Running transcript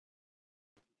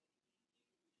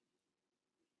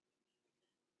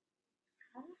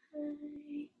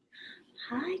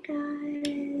Hi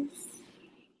guys.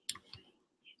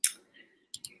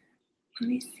 Let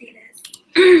me see this.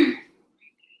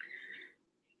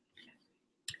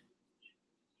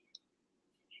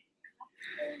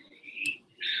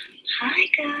 Hi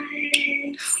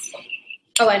guys.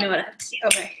 Oh, I know what I have to see.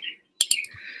 Okay.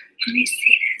 Let me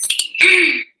see this.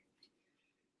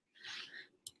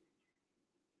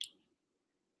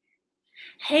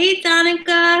 Hey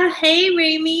Donica. Hey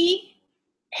Ramy.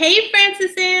 Hey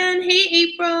Francis Ann. Hey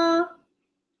April.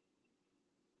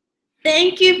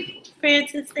 Thank you,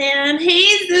 Francis Ann.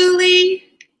 Hey Zuli.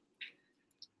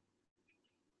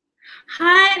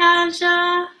 Hi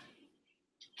Aja.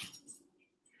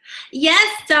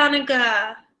 Yes,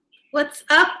 Donica. What's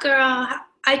up, girl?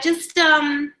 I just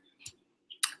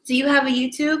do you have a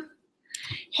YouTube?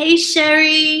 Hey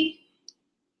Sherry.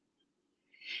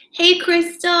 Hey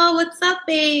Crystal, what's up,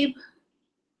 babe?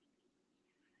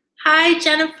 Hi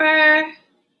Jennifer.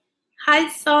 Hi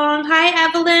Song. Hi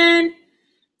Evelyn.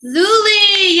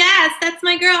 Zuli, yes, that's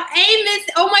my girl. Hey Miss,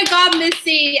 oh my God,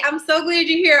 Missy, I'm so glad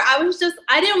you're here.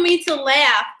 I didn't mean to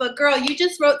laugh, but girl, you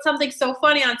just wrote something so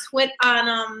funny on Twitter.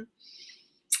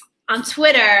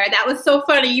 That was so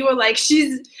funny. You were like,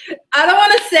 I don't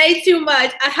want to say too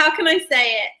much. How can I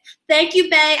say it? Thank you,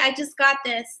 Bae. I just got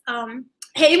this.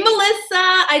 Hey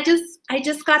Melissa, I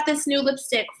just got this new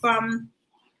lipstick from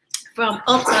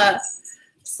Ulta,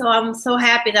 so I'm so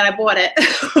happy that I bought it.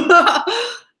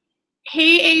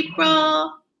 Hey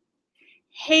April.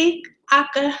 Hey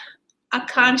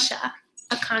Akansha.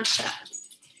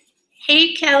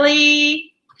 Hey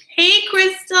Kelly. Hey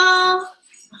Crystal.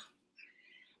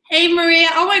 Hey Maria.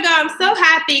 Oh my God, I'm so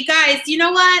happy. Guys, you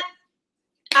know what?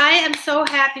 I am so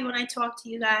happy when I talk to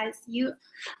you guys.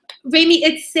 Ramy,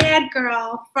 it's Sad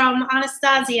Girl from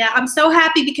Anastasia. I'm so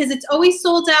happy because it's always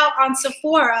sold out on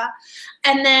Sephora.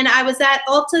 And then I was at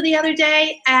Ulta the other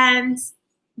day and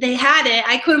they had it.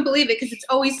 I couldn't believe it because it's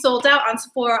always sold out on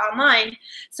Sephora online.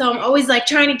 So I'm always like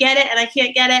trying to get it and I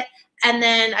can't get it. And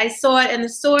then I saw it in the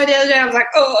store the other day. I was like,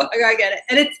 oh, I gotta get it.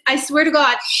 And I swear to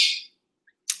God,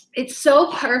 it's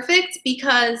so perfect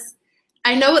because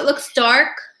I know it looks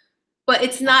dark, but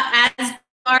it's not as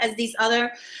dark as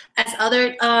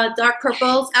other dark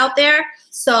purples out there.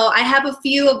 So I have a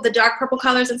few of the dark purple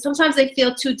colors, and sometimes they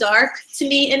feel too dark to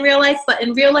me in real life. But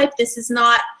in real life, this is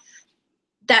not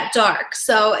that dark.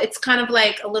 So it's kind of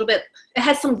like a little bit. It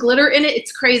has some glitter in it.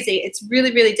 It's crazy. It's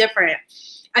really, really different.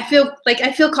 I feel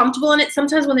comfortable in it.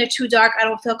 Sometimes when they're too dark, I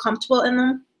don't feel comfortable in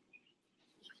them.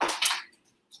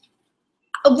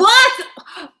 What?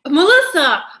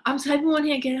 Melissa, I'm typing one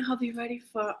here again. I'll be ready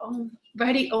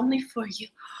only for you.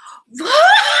 What?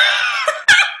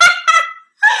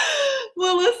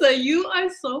 Melissa, you are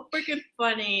so freaking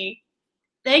funny.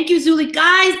 Thank you, Zuli.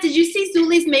 Guys, did you see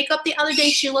Zuli's makeup the other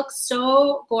day? She looks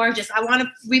so gorgeous. I want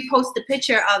to repost the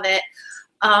picture of it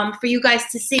for you guys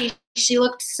to see. She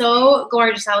looked so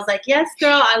gorgeous. I was like, yes,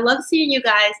 girl, I love seeing you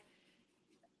guys.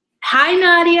 Hi,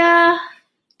 Nadia.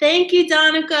 Thank you,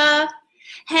 Donica.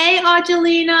 Hey,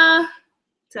 Angelina.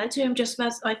 Did I tell him just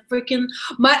about my freaking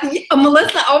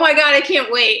Melissa? Oh my God, I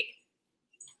can't wait.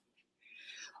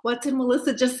 What did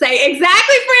Melissa just say?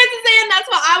 Exactly, Francis Ann. That's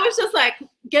why I was just like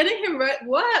getting him ready.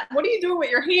 What? What are you doing with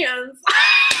your hands?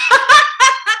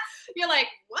 You're like,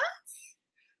 what?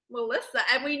 Melissa.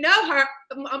 And we know her.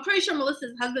 I'm pretty sure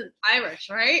Melissa's husband's Irish,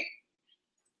 right?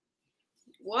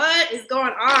 What is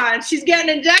going on? She's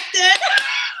getting injected.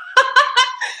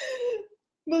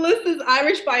 Melissa's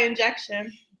Irish by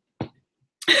injection.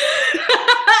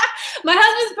 My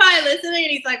husband's probably listening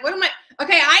and he's like, what am I?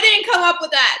 Okay, I didn't come up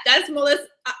with that. That's Melissa.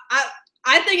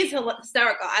 I think it's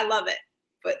hysterical. I love it.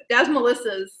 But that's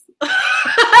Melissa's.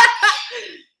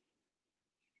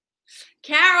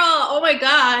 Carol, oh my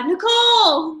God.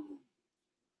 Nicole.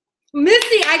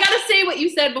 Missy, I gotta say what you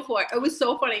said before. It was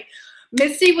so funny.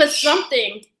 Missy was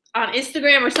something on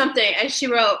Instagram or something, and she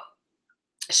wrote,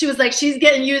 she was like, she's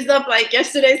getting used up like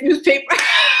yesterday's newspaper.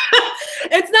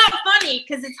 It's not funny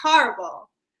because it's horrible.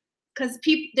 Because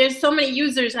there's so many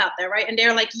users out there, right? And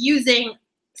they're like using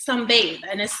some babe,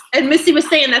 and Missy was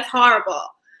saying that's horrible.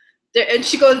 And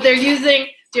she goes, they're using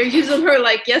her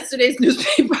like yesterday's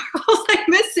newspaper. I was like,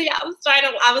 Missy, I was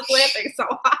laughing so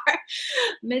hard.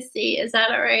 Missy, is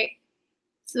that all right?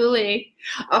 Zuli.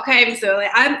 Okay, Zuli.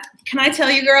 Can I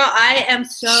tell you, girl, I am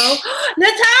so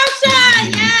Natasha!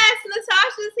 Yes,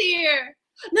 Natasha's here.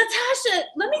 Natasha,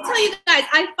 let me tell you guys,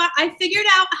 I figured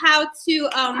out how to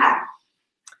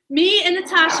me and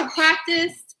Natasha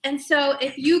practiced, and so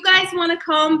if you guys want to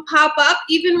come pop up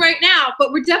even right now,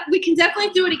 but we can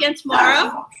definitely do it again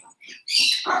tomorrow.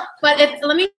 But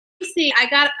let me see,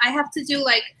 I have to do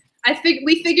like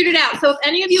We figured it out. So if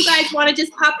any of you guys want to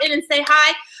just pop in and say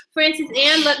hi, Francis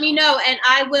Ann, let me know, and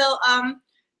I will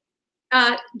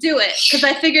do it,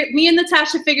 because me and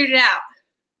Natasha figured it out.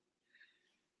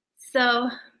 So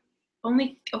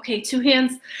okay, 2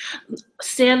 hands.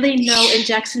 Sadly, no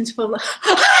injections for Melissa's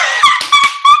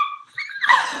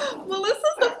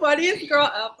the funniest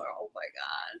girl ever. Oh my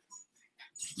God.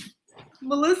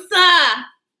 Melissa.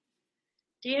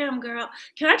 Damn, girl.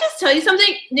 Can I just tell you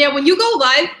something? Yeah, when you go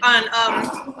live on,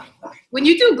 when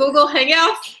you do Google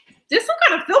Hangouts, there's some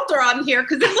kind of filter on here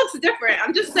because it looks different.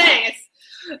 I'm just saying,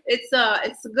 it's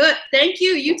good. Thank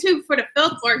you, YouTube, for the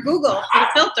filter, or Google for the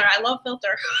filter. I love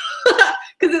filter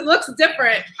because it looks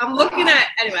different. I'm looking at,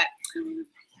 anyway.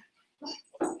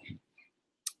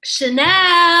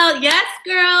 Chanel, yes,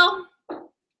 girl.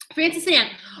 Francis Ann.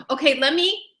 Okay,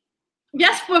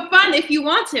 yes, for fun if you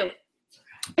want to.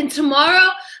 And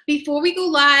tomorrow, before we go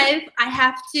live, I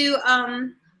have to,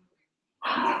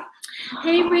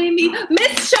 hey, Ramy,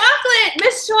 Miss Chocolate,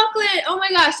 oh my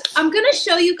gosh, I'm gonna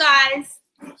show you guys.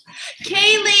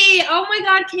 Kaylee, oh my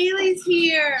God, Kaylee's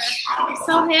here. I'm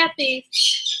so happy.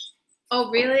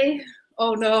 Oh, really?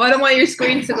 Oh no, I don't want your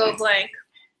screen to go blank.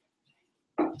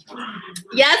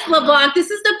 Yes, LeBlanc,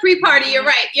 this is the pre-party. You're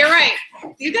right.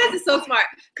 You guys are so smart.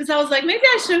 Because I was like, maybe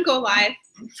I shouldn't go live.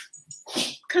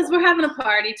 Because we're having a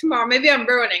party tomorrow. Maybe I'm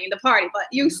ruining the party, but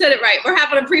you said it right. We're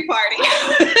having a pre-party.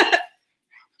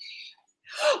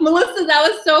 Melissa, that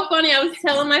was so funny. I was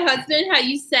telling my husband how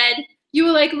you said, you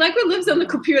were like, Alegra lives on the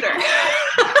computer.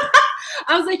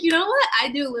 I was like, you know what? I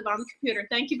do live on the computer.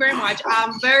 Thank you very much.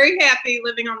 I'm very happy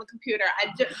living on the computer.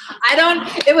 I don't,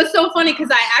 it was so funny because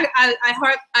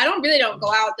I don't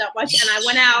go out that much. And I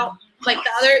went out like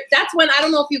that's when, I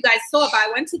don't know if you guys saw it, but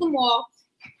I went to the mall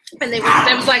and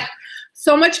there was like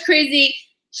so much crazy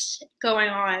shit going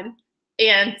on.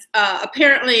 And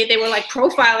apparently they were like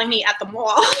profiling me at the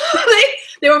mall.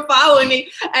 They were following me.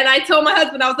 And I told my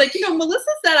husband, I was like, you know, Melissa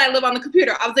said I live on the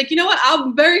computer. I was like, you know what?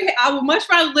 I would much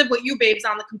rather live with you babes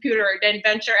on the computer than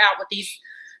venture out with these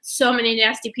so many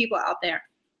nasty people out there.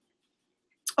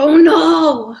 Oh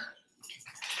no.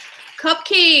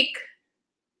 Cupcake.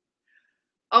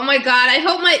 Oh my God. I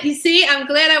hope you see, I'm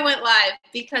glad I went live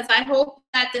because I hope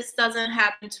that this doesn't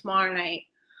happen tomorrow night.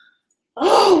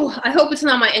 Oh, I hope it's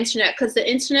not my internet because the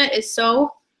internet is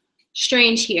so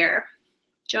strange here.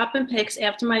 Dropping pics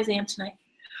after my exam tonight.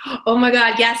 Oh my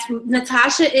God, yes,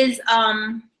 Natasha is,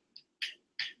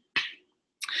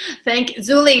 thank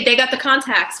Zuli, they got the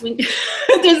contacts. There's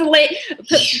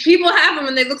people have them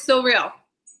and they look so real.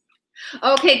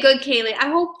 Okay, good, Kaylee. I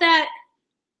hope that,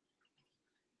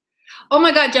 oh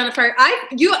my God, Jennifer,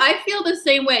 I feel the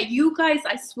same way. You guys,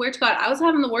 I swear to God, I was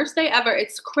having the worst day ever.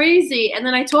 It's crazy. And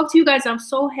then I talked to you guys. I'm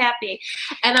so happy.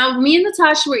 And me and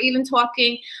Natasha were even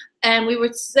talking, and we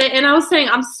were saying, and I was saying,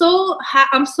 I'm so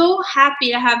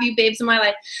happy to have you babes in my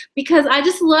life because I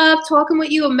just love talking with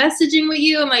you and messaging with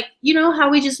you, and like, you know how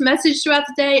we just message throughout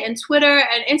the day, and Twitter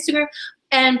and Instagram,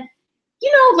 and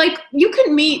you know, like you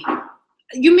meet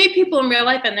people in real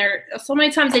life, and they're so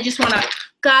many times they just want to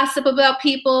gossip about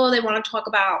people. They want to talk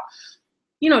about,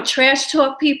 you know, trash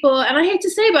talk people. And I hate to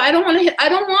say, but I don't want to, I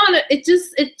don't want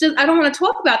to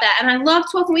talk about that. And I love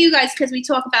talking with you guys because we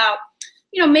talk about,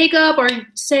 you know, makeup or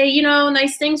say, you know,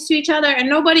 nice things to each other. And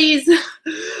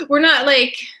we're not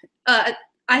like, I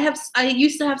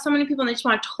used to have so many people and they just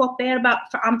want to talk bad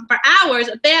about, for hours,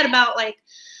 bad about like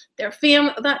their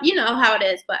family, you know how it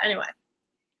is. But anyway.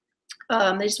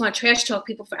 They just want to trash talk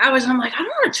people for hours. And I'm like, I don't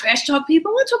want to trash talk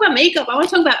people. I want to talk about makeup. I want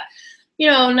to talk about,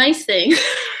 you know, nice things.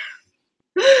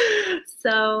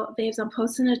 So, babes, I'm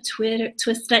posting a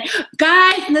twist today.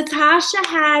 Guys, Natasha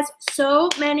has so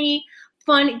many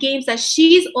fun games that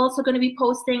she's also going to be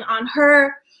posting on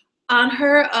her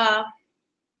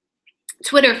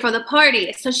Twitter for the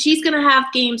party. So she's going to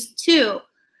have games too.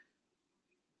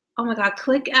 Oh my God,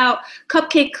 click out,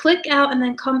 Cupcake, click out and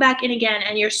then come back in again.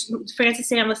 And Francis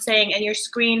Sam was saying, and your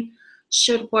screen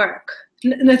should work.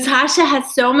 Natasha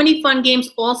has so many fun games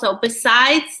also.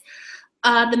 Besides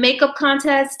the makeup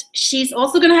contest, she's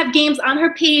also going to have games on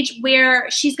her page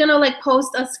where she's going to like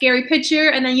post a scary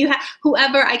picture. And then you have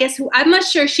whoever, I guess, I'm not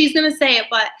sure she's going to say it,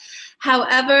 but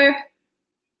however,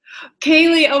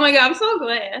 Kaylee, oh my God, I'm so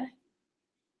glad.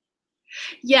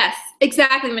 Yes,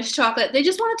 exactly, Miss Chocolate. They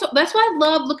just want to talk. That's why I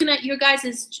love looking at your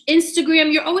guys'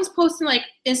 Instagram. You're always posting like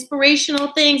inspirational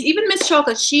things. Even Miss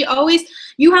Chocolate,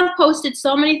 you have posted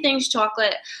so many things,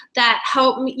 Chocolate, that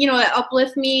help me, you know, that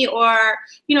uplift me or,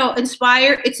 you know,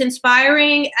 inspire. It's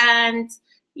inspiring and,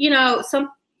 you know,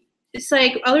 it's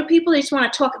like other people, they just want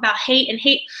to talk about hate and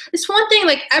hate. It's one thing,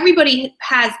 like everybody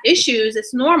has issues,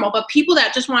 it's normal, but people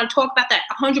that just want to talk about that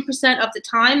 100% of the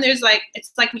time, there's like,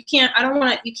 it's like you can't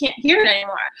hear it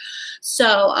anymore.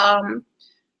 So,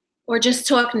 or just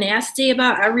talk nasty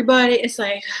about everybody. It's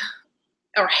like,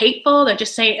 or hateful, they're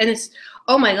just saying, and it's,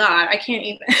 oh my God, I can't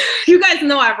even. You guys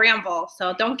know I ramble,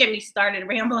 so don't get me started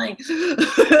rambling.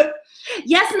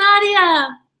 Yes,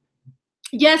 Nadia.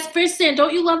 Yes, Kristen,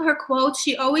 don't you love her quotes?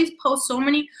 She always posts so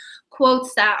many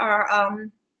quotes that are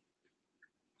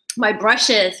my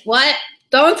brushes. What?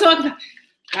 Don't talk about,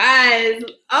 guys.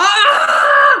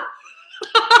 Ah!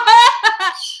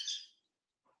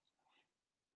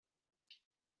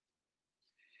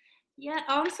 Yeah,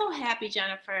 oh, I'm so happy,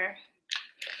 Jennifer.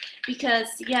 Because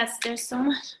yes, there's so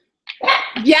much.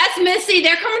 Yes, Missy,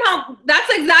 they're coming home.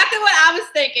 That's exactly what I was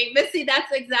thinking. Missy,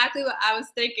 that's exactly what I was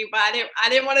thinking, but I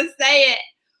didn't want to say it.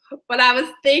 But I was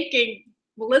thinking,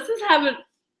 Melissa's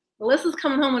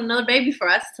coming home with another baby for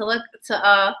us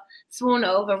to swoon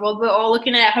over. Well, we're all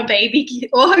looking at her baby.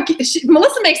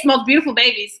 Melissa makes the most beautiful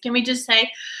babies. Can we just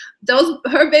say,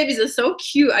 her babies are so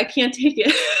cute. I can't take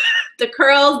it. The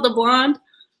curls, the blonde.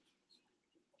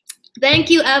 Thank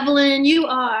you, Evelyn. You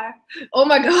are. Oh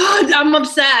my God, I'm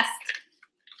obsessed.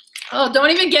 Oh, don't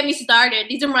even get me started.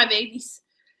 These are my babies.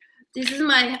 This is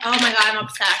my, oh my God, I'm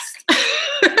obsessed.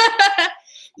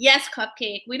 Yes,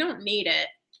 Cupcake. We don't need it.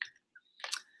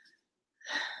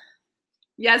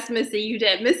 Yes, Missy, you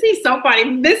did. Missy's so funny.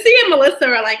 Missy and Melissa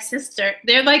are like sister.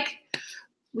 They're like,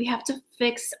 we have to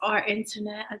fix our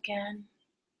internet again.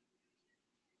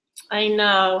 I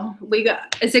know.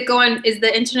 Is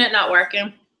the internet not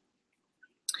working?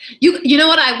 You know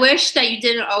what? I wish that you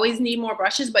didn't always need more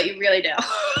brushes, but you really do.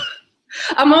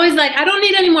 I'm always like, I don't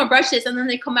need any more brushes. And then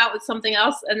they come out with something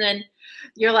else. And then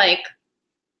you're like,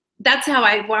 that's how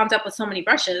I wound up with so many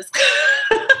brushes.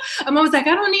 I'm always like,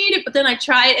 I don't need it. But then I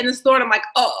try it in the store and I'm like,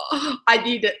 oh, I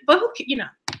need it. But you know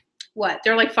what?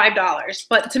 They're like $5.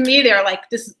 But to me, they're like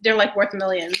they're like worth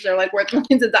millions. They're like worth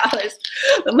millions of dollars.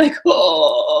 I'm like,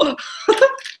 oh.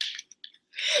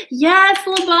 Yes,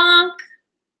 LeBlanc.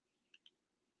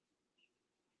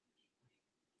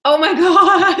 Oh my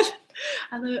God.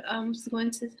 I'm just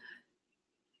going to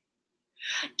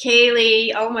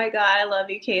Kaylee. Oh my God, I love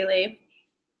you, Kaylee.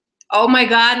 Oh my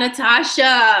God,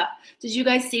 Natasha. Did you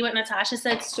guys see what Natasha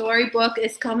said? Storybook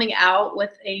is coming out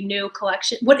with a new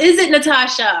collection. What is it,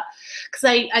 Natasha?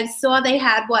 Because I saw they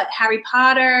had what? Harry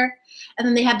Potter, and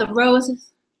then they had the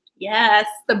roses. Yes,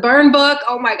 the burn book.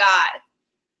 Oh my God.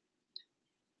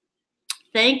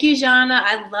 Thank you, Jana.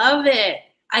 I love it.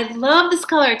 I love this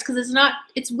color. It's because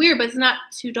it's weird, but it's not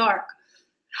too dark.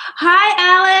 Hi,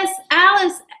 Alice.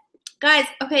 Alice, guys,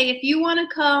 okay, if you want to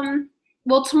come,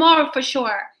 well, tomorrow for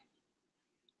sure.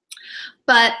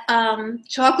 But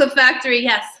Chocolate Factory,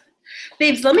 yes.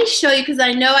 Babes, let me show you, because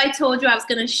I know I told you I was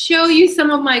going to show you some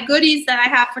of my goodies that I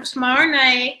have for tomorrow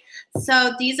night.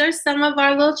 So these are some of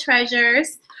our little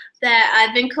treasures that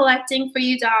I've been collecting for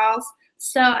you dolls.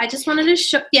 So I just wanted to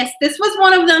show, yes, this was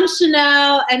one of them,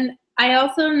 Chanel, and I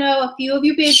also know a few of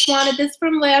you babes wanted this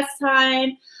from last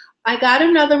time. I got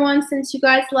another one since you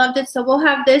guys loved it, so we'll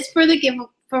have this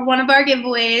for one of our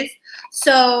giveaways.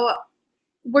 So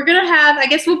we're gonna have, I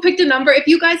guess we'll pick the number. If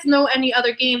you guys know any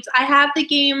other games, I have the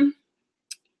game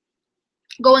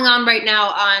going on right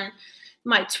now on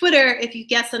my Twitter. If you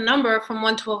guess a number from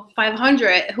 1 to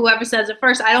 500, whoever says it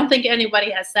first. I don't think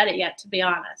anybody has said it yet, to be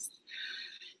honest.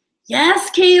 Yes,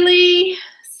 Kaylee.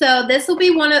 So this will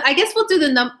be one of, I guess we'll do the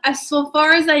number, as so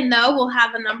far as I know, we'll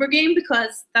have a number game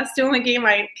because that's the only game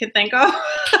I can think of.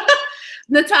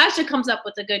 Natasha comes up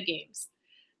with the good games.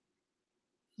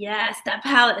 Yes, that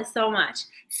palette is so much.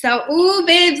 So, ooh,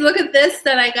 babes, look at this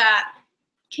that I got.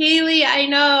 Kaylee, I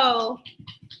know.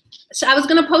 So I was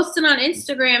going to post it on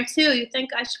Instagram too. You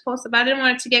think I should post it, but I didn't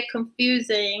want it to get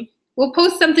confusing. We'll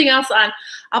post something else on,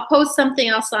 I'll post something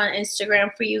else on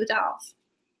Instagram for you dolls.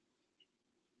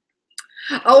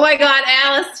 Oh my God,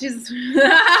 Alice. She's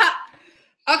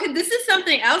okay, this is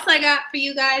something else I got for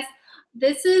you guys.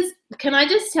 This is, can I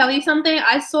just tell you something?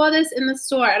 I saw this in the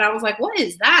store and I was like, what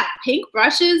is that? Pink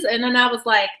brushes? And then I was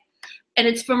like, and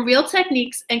it's from Real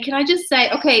Techniques. And can I just say,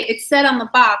 okay, it said on the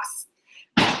box,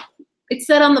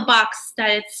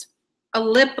 that it's a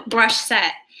lip brush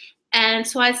set. And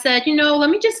so I said, you know, let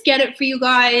me just get it for you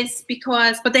guys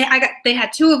because, but they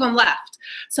had 2 of them left.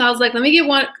 So I was like, let me get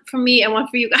one for me and one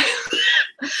for you guys.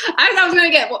 I was going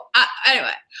to get, well,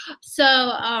 anyway. So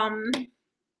I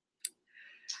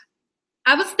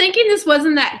was thinking this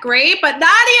wasn't that great, but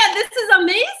Nadia, this is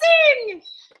amazing.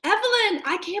 Evelyn,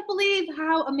 I can't believe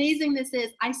how amazing this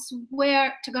is. I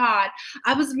swear to God.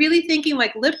 I was really thinking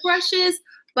like lip brushes,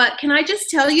 but can I just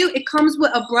tell you, it comes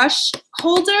with a brush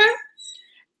holder,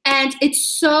 and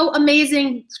it's so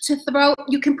amazing to throw.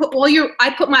 You can put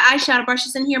I put my eyeshadow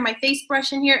brushes in here, my face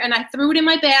brush in here, and I threw it in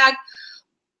my bag.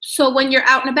 So when you're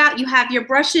out and about, you have your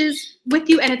brushes with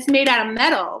you, and it's made out of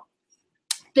metal.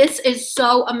 This is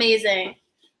so amazing.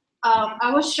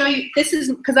 I will show you. This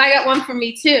is because I got one for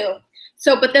me too.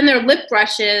 So, but then they're lip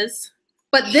brushes.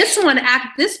 But this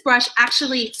brush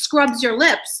actually scrubs your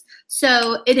lips.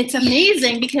 So it's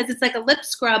amazing because it's like a lip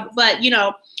scrub, but you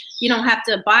know, you don't have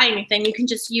to buy anything. You can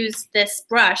just use this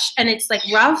brush, and it's like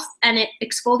rough, and it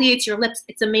exfoliates your lips.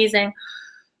 It's amazing.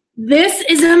 This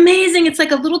is amazing. It's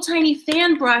like a little tiny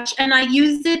fan brush, and I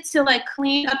used it to like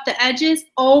clean up the edges.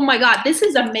 Oh my God, this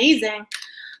is amazing.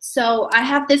 So I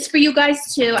have this for you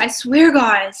guys too. I swear,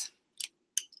 guys.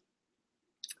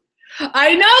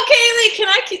 I know,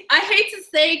 Kaylee. I hate to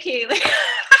say, Kaylee.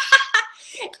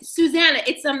 Susanna,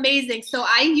 it's amazing. So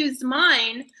I used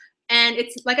mine, and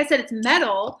it's, like I said, it's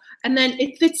metal, and then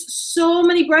it fits so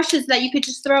many brushes that you could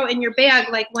just throw in your bag,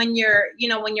 like when you're, you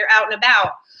know, when you're out and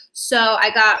about. So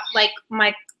I got like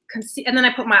my and then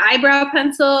I put my eyebrow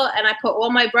pencil, and I put all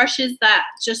my brushes that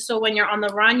just so when you're on the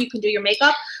run, you can do your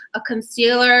makeup, a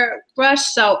concealer brush.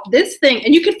 So this thing,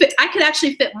 and you could fit, I could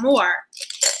actually fit more.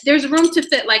 There's room to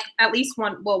fit like at least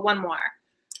one more.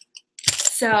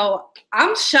 So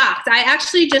I'm shocked. I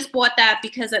actually just bought that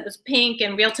because it was pink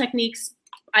and Real Techniques.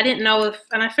 I didn't know if,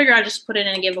 and I figured I'd just put it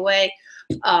in and give away,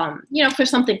 you know, for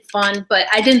something fun, but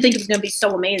I didn't think it was going to be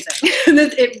so amazing.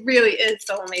 It really is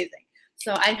so amazing.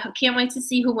 So I can't wait to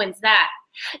see who wins that.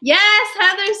 Yes,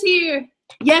 Heather's here.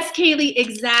 Yes, Kaylee,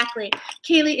 exactly.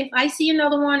 Kaylee, if I see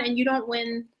another one and you don't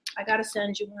win, I got to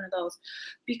send you one of those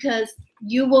because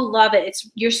you will love it.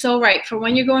 You're so right. For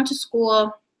when you're going to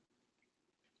school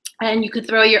and you could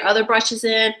throw your other brushes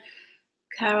in.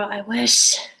 Carol, I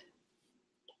wish.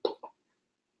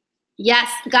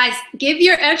 Yes, guys, give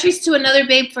your entries to Another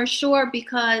Babe for sure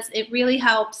because it really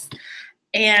helps.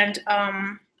 And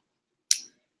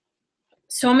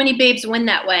so many babes win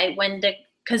that way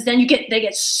because then they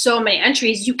get so many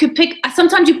entries. You could pick,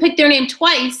 sometimes you pick their name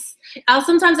twice.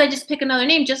 Sometimes I just pick another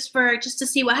name just to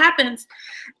see what happens.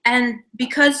 And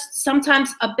because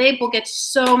sometimes a babe will get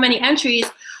so many entries,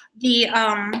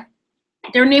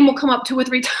 their name will come up 2 or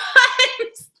 3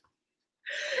 times.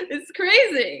 It's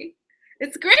crazy.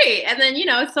 It's great. And then, you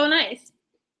know, it's so nice.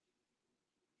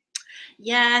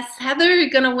 Yes, Heather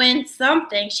gonna win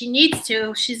something. She needs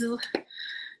to.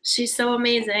 She's so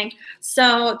amazing.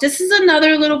 So this is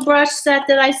another little brush set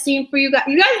that I've seen for you guys.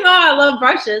 You guys know I love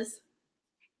brushes.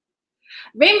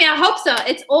 Rami, I hope so.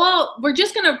 It's all, we're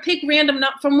just gonna pick random,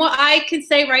 from what I can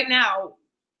say right now,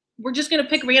 we're just gonna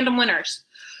pick random winners.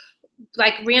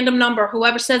 Like random number,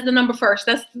 whoever says the number first.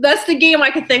 That's the game I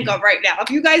can think of right now.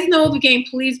 If you guys know the game,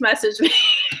 please message me.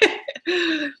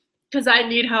 Because I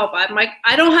need help. I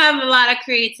don't have a lot of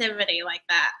creativity like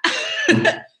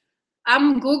that.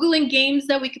 I'm Googling games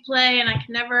that we could play, and I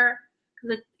can never,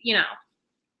 you know.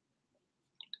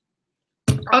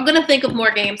 I'm gonna think of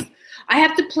more games. I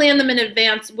have to plan them in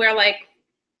advance where like,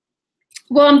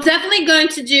 well, I'm definitely going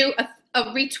to do a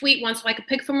retweet one so I could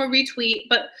pick from a retweet,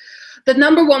 but the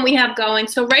number one we have going.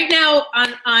 So right now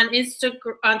on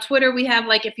Instagram, on Twitter, we have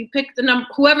like, if you pick the number,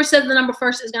 whoever says the number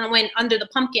first is going to win Under the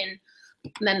Pumpkin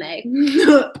meme.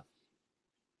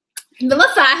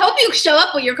 Melissa, I hope you show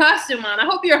up with your costume on. I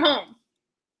hope you're home.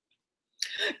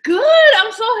 Good.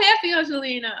 I'm so happy,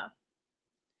 Angelina.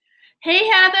 Hey,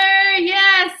 Heather.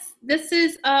 Yes, this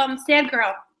is Sad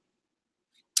Girl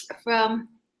from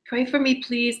Pray For Me,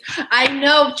 Please. I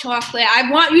know, Chocolate. I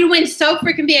want you to win so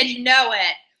freaking bad. You know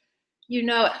it. You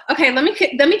know it. Okay, let me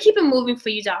keep it moving for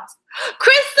you, dolls.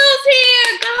 Crystal's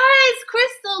here, guys.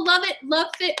 Crystal, love it, love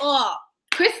it all.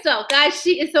 Crystal, guys,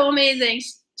 she is so amazing.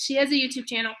 She has a YouTube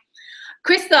channel.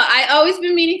 Crystal, I always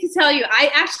been meaning to tell you.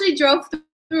 I actually drove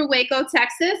through Waco,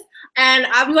 Texas, and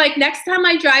I'm like, next time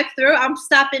I drive through, I'm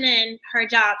stopping in her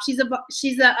job. She's a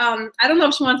I don't know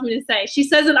if she wants me to say. She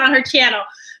says it on her channel.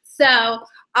 So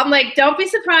I'm like, don't be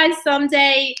surprised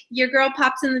someday your girl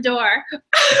pops in the door.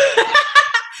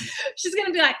 She's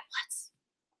gonna be like, what?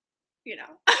 You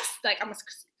know, like I'm a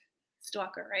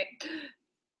stalker, right?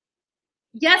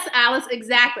 Yes, Alice,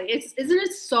 exactly. Isn't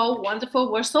it so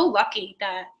wonderful? We're so lucky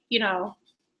that, you know,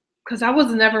 because I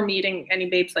was never meeting any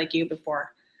babes like you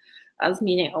before. I was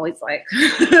meeting always like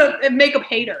makeup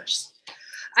haters.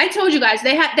 I told you guys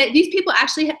these people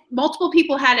actually, multiple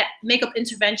people had a makeup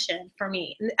intervention for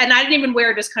me, and I didn't even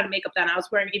wear this kind of makeup then. I was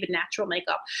wearing even natural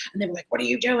makeup, and they were like, "What are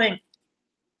you doing?"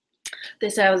 They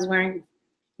said I was wearing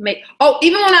make. Oh,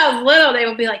 even when I was little, they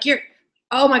would be like,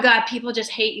 oh my God, people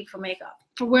just hate you for makeup,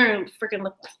 for wearing freaking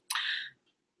lip gloss.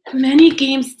 Many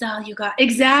game style you got.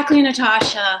 Exactly,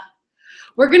 Natasha.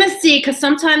 We're going to see, because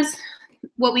sometimes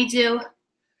what we do,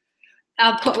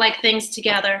 I'll put like things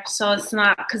together. So it's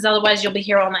not, because otherwise you'll be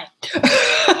here all night.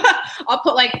 I'll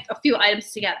put like a few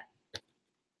items together.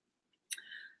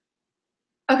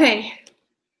 Okay.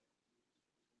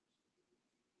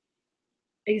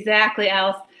 Exactly,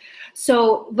 Alice.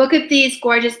 So look at these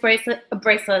gorgeous bracelets,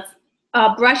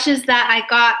 brushes that I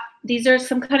got. These are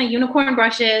some kind of unicorn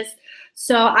brushes.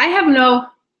 So I have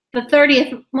the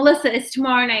 30th, Melissa, it's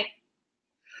tomorrow night.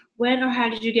 When or how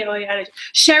did you get all your energy?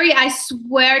 Sherry, I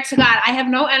swear to God, I have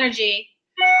no energy.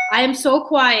 I am so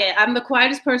quiet. I'm the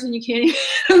quietest person you can't even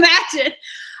imagine.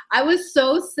 I was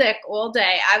so sick all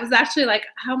day. I was actually like,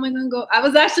 how am I going to go? I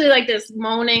was actually like this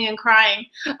moaning and crying.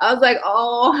 I was like,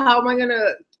 oh, how am I going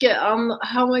to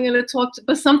how am I going to talk to,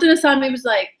 but something inside me was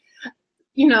like,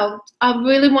 you know, I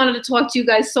really wanted to talk to you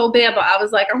guys so bad, but I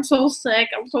was like, I'm so sick.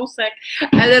 I'm so sick.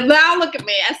 And then now look at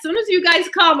me. As soon as you guys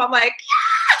come, I'm like,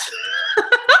 yes!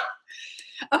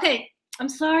 Okay. I'm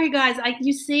sorry, guys.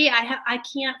 You see, I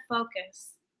can't focus.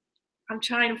 I'm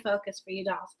trying to focus for you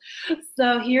dolls.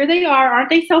 So here they are. Aren't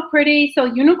they so pretty? So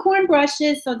unicorn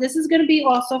brushes. So this is going to be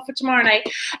also for tomorrow night.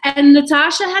 And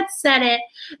Natasha had said it.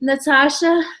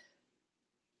 Natasha,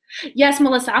 yes,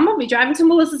 Melissa, I'm going to be driving to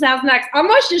Melissa's house next. I'm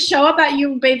going to just show up at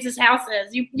you babes'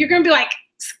 houses. You're going to be like,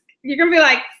 you're going to be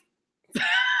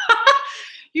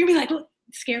like, look,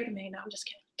 scared of me. No, I'm just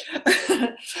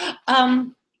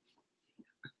kidding.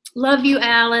 Love you,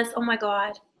 Alice. Oh my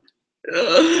God.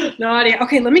 Nadia.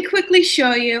 Okay, let me quickly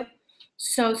show you.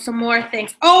 So some more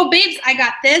things. Oh, babes, I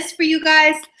got this for you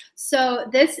guys. So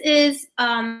this is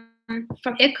from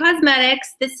IT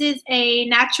Cosmetics. This is a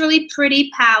naturally pretty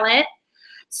palette,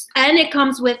 and it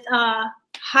comes with a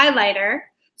highlighter.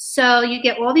 So you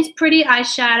get all these pretty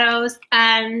eyeshadows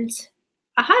and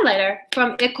a highlighter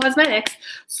from IT Cosmetics.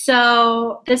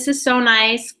 So this is so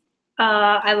nice.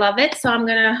 I love it. So I'm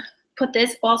gonna put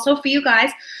this also for you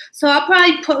guys. So I'll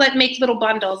probably make little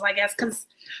bundles, I guess, because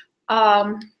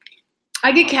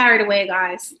I get carried away,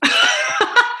 guys.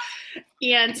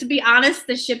 And to be honest,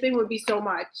 the shipping would be so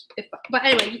much. But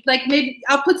anyway, like maybe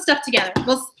I'll put stuff together.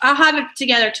 I'll have it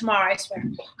together tomorrow, I swear.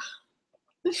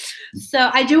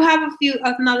 So I do have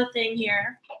another thing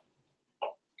here.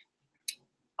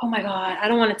 Oh my God, I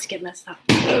don't want it to get messed up.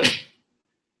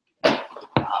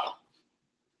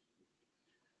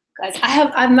 Guys,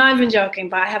 I'm not even joking,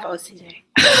 but I have OCD.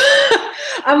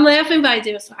 I'm laughing, but I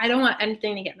do, so I don't want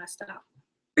anything to get messed up.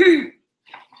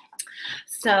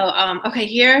 So, okay,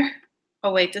 here.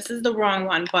 Oh wait, this is the wrong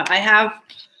one, but I have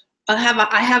a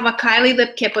Kylie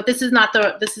lip kit, but this is not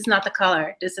the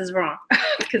color. This is wrong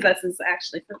because this is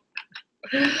actually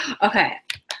okay.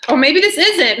 Or maybe this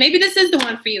is it. Maybe this is the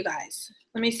one for you guys.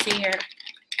 Let me see here.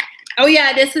 Oh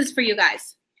yeah, this is for you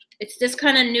guys. It's this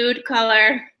kind of nude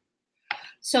color.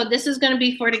 So this is going to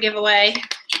be for the giveaway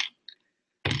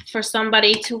for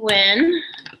somebody to win.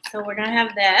 So we're going to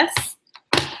have this.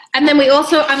 And then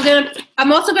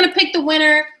I'm also going to pick the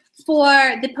winner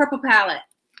for the purple palette.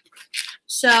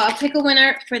 So I'll pick a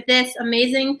winner for this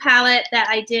amazing palette that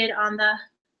I did on the,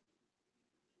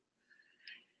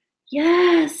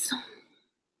 yes.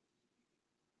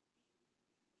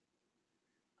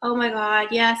 Oh my God,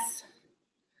 yes.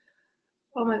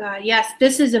 Oh my God, yes,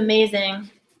 this is amazing.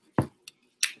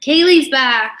 Kaylee's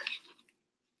back.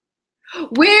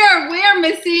 Where,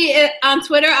 Missy? On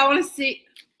Twitter, I want to see.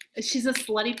 She's a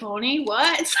slutty pony?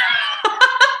 What?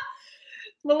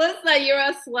 Melissa, you're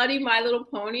a slutty My Little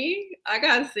Pony? I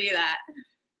gotta see that.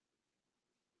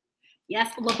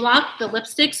 Yes, LeBlanc, the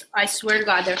lipsticks, I swear to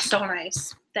God, they're so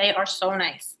nice. They are so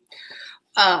nice.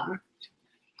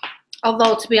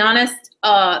 Although, to be honest,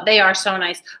 they are so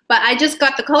nice. But I just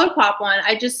got the ColourPop one.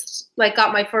 I just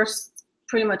got my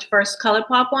pretty much first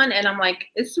ColourPop one, and I'm like,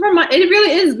 it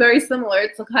really is very similar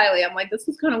to Kylie. I'm like, this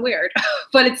is kind of weird,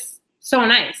 but it's so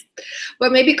nice.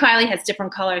 But maybe Kylie has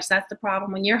different colors. That's the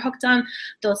problem. When you're hooked on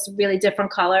those really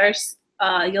different colors,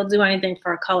 you'll do anything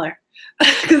for a color.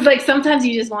 Because sometimes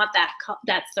you just want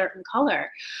that certain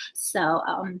color. So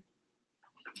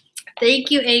thank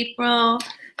you, April.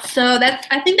 So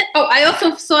I think that, oh, I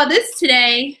also saw this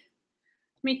today.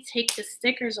 Let me take the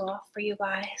stickers off for you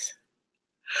guys.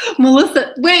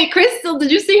 Melissa, wait, Crystal, did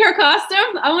you see her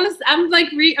costume? I'm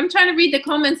trying to read the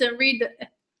comments and read the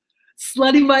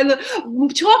slutty My Little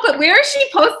Chocolate. Where is she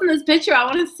posting this picture? I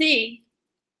want to see.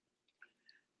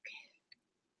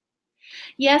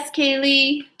 Yes,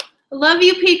 Kaylee. Love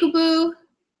you, Peekaboo.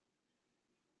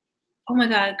 Oh my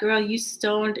God, girl, you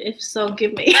stoned. If so,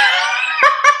 give me.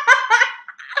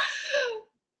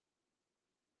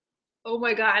 Oh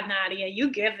my God, Nadia,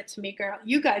 you give it to me, girl.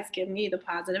 You guys give me the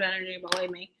positive energy, believe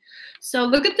me. So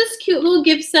look at this cute little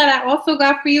gift set I also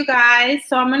got for you guys.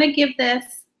 So I'm going to give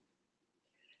this.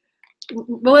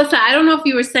 Melissa, I don't know if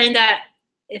you were saying that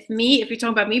if you're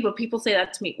talking about me, but people say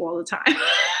that to me all the time.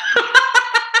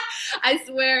 I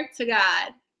swear to God.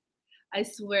 I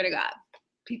swear to God.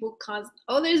 People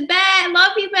oh, there's Bay.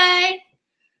 Love you, Bay.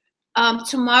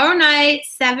 Tomorrow night,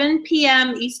 7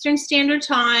 p.m. Eastern Standard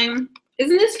Time.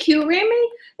 Isn't this cute, Remy?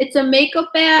 It's a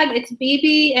makeup bag. It's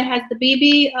BB. It has the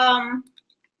BB,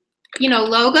 you know,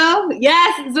 logo.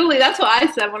 Yes, Zuli. That's what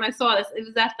I said when I saw this. It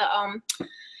was at the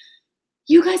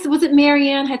you guys, was it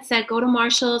Marianne had said go to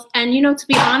Marshall's? And you know, to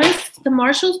be honest, the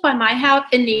Marshall's by my house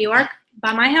in New York,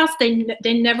 by my house, they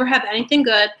never have anything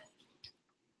good.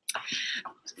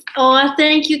 Oh,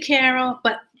 thank you, Carol.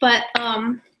 But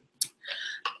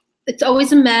it's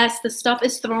always a mess. The stuff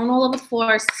is thrown all over the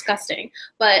floor. It's disgusting.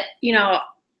 But, you know,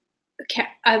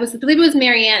 I believe it was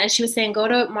Marianne, and she was saying go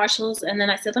to Marshall's. And then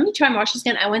I said, let me try Marshall's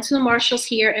again. I went to the Marshall's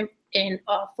here in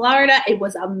Florida. It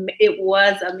was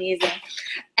amazing.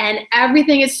 And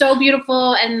everything is so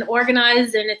beautiful and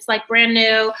organized, and it's like brand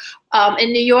new.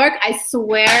 In New York, I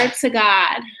swear to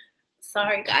God.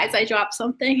 Sorry, guys, I dropped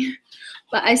something.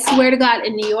 But I swear to God,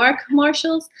 in New York,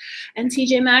 Marshall's and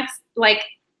TJ Maxx, like,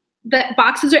 the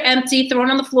boxes are empty,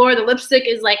 thrown on the floor. The lipstick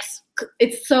is like,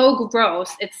 it's so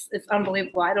gross. It's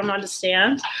unbelievable. I don't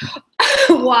understand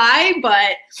why,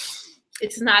 but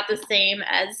it's not the same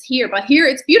as here. But here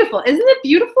it's beautiful. Isn't it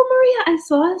beautiful, Maria? I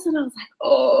saw this and I was like,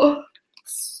 oh.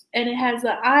 And it has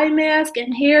an eye mask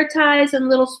and hair ties and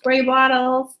little spray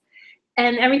bottles,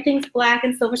 and everything's black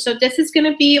and silver. So this is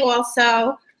going to be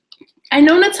also, I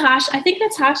know Natasha, I think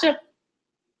Natasha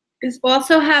is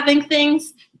also having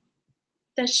things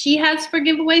that she has for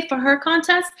giveaway for her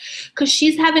contest, because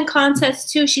she's having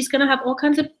contests too. She's gonna have all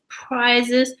kinds of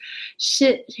prizes.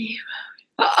 Shit.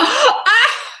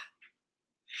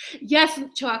 Yes,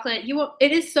 chocolate.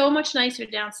 It is so much nicer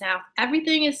down south.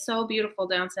 Everything is so beautiful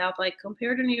down south. Like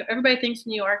compared to New York, everybody thinks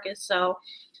New York is so.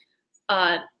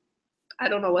 I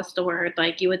don't know what's the word.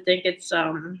 Like you would think it's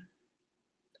I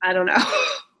don't know,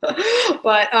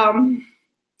 but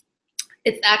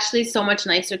it's actually so much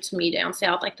nicer to me down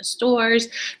south, like the stores,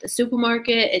 the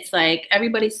supermarket. It's like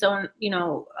everybody's so, you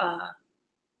know,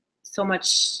 so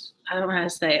much, I don't know how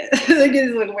to say it. Like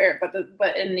it's like weird,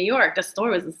 but in New York, the store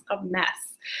was a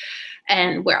mess.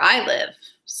 And where I live,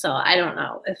 so I don't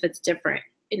know if it's different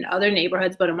in other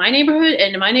neighborhoods, but in my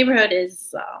neighborhood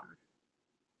is,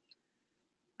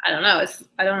 I don't know.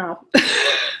 I don't know.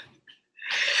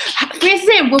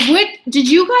 Kristen, did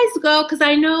you guys go? Because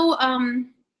I know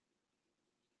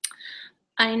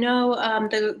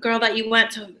the girl that you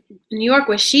went to New York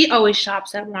with, she always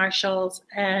shops at Marshall's,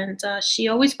 and she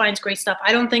always finds great stuff.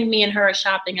 I don't think me and her are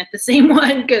shopping at the same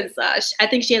one, because I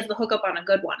think she has the hookup on a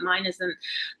good one. Mine isn't.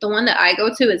 The one that I go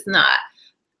to is not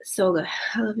so good.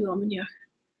 I love you, woman. New York.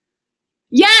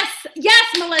 Yes,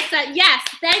 Melissa. Yes,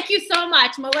 thank you so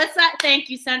much, Melissa. Thank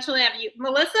you, Central Avenue.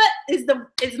 Melissa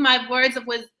is my words of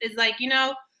wisdom. Is like, you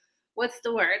know, what's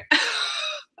the word?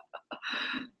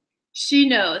 She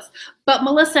knows. But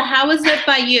Melissa, how is it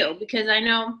by you? Because I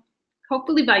know,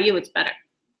 hopefully by you, it's better.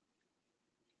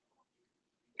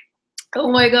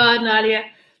 Oh my God, Nadia.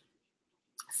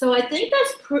 So I think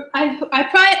that's. I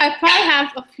probably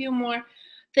have a few more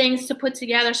things to put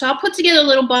together. So I'll put together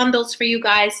little bundles for you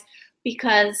guys,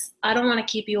 because I don't want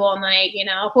to keep you all night. You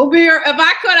know, we'll be here. If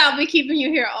I could, I'll be keeping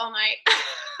you here all night.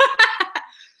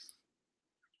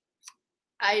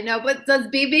 I know, but does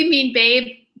BB mean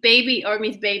baby, or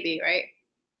means baby, right?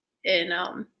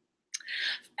 And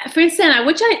for instance,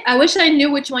 I wish I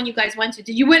knew which one you guys went to.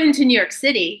 Did you went into New York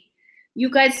City? You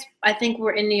guys, I think,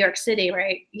 were in New York City,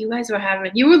 right? You guys were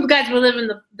living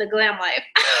the glam life.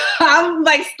 I'm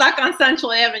like stuck on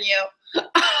Central Avenue.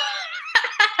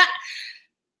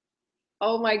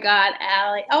 Oh my God,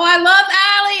 Allie. Oh, I love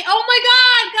Allie. Oh my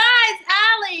God, guys,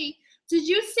 Allie. Did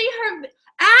you see her?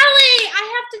 Allie, I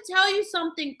have to tell you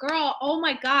something, girl. Oh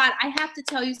my God, I have to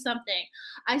tell you something.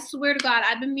 I swear to God,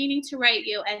 I've been meaning to write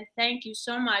you, and thank you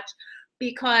so much,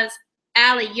 because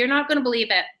Allie, you're not gonna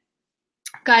believe it.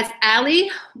 Guys,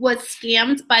 Allie was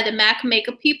scammed by the MAC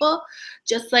makeup people,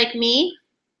 just like me.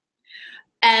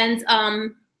 And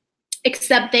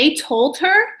except they told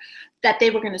her that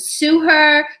they were going to sue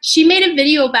her. She made a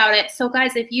video about it. So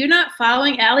guys, if you're not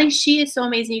following Allie, she is so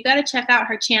amazing. You got to check out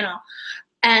her channel.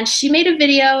 And she made a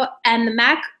video, and the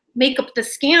MAC makeup, the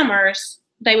scammers,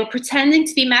 they were pretending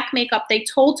to be MAC makeup. They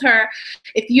told her,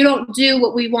 if you don't do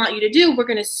what we want you to do, we're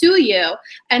going to sue you.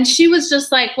 And she was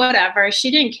just like, whatever. She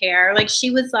didn't care. Like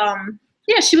she was,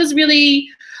 yeah, she was really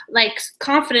like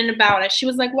confident about it. She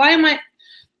was like, why am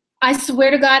I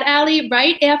swear to God, Allie,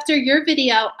 right after your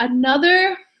video,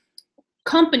 another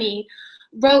company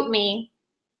wrote me,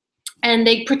 and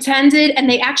they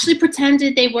actually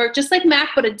pretended they were just like Mac,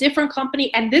 but a different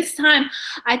company. And this time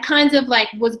I kind of like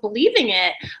was believing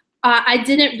it. I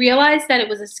didn't realize that it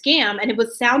was a scam, and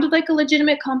it sounded like a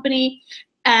legitimate company.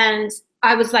 And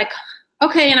I was like,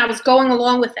 okay, and I was going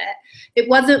along with it. It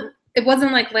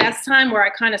wasn't like last time where I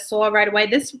kind of saw right away.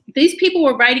 These people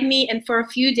were writing me, and for a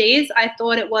few days I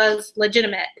thought it was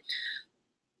legitimate.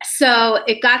 So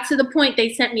it got to the point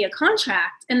they sent me a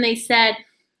contract, and they said,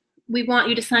 we want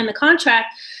you to sign the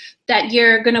contract that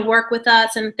you're going to work with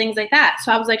us and things like that.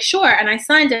 So I was like, sure. And I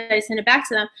signed it. I sent it back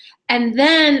to them. And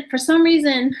then for some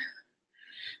reason,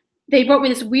 they wrote me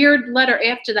this weird letter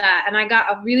after that. And I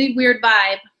got a really weird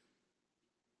vibe.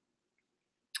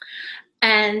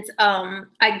 And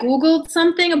I Googled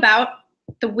something about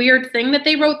the weird thing that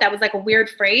they wrote that was like a weird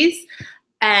phrase.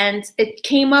 And it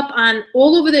came up on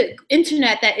all over the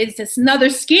internet that is just another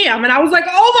scam. And I was like,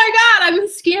 oh my God, I've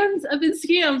been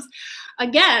scammed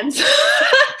again.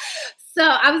 So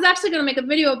I was actually going to make a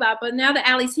video about it, but now that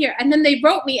Allie's here. And then they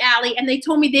wrote me, Allie, and they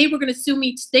told me they were going to sue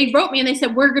me. They wrote me and they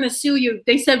said, we're going to sue you.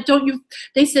 They said, don't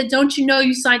you know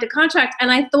you signed a contract?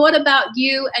 And I thought about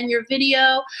you and your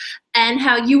video and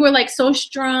how you were like so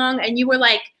strong, and you were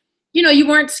like, you know, you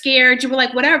weren't scared. You were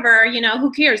like, whatever, you know,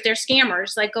 who cares? They're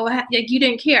scammers. Like, go ahead. Like, you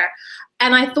didn't care.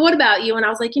 And I thought about you, and I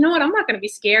was like, you know what? I'm not going to be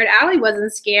scared. Allie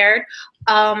wasn't scared.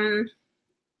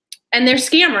 And they're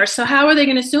scammers. So how are they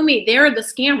going to sue me? They're the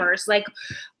scammers. Like,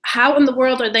 how in the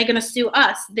world are they going to sue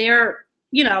us? They're,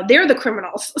 you know, they're the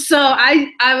criminals. So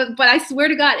but I swear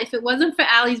to God, if it wasn't for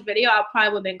Allie's video, I probably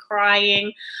would have been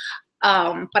crying.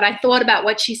 But I thought about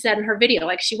what she said in her video.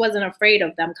 Like, she wasn't afraid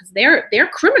of them because they're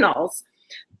criminals.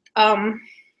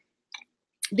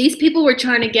 These people were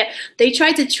they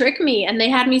tried to trick me, and they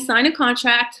had me sign a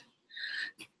contract.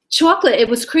 Chocolate, it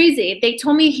was crazy. They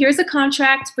told me, here's a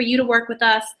contract for you to work with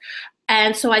us.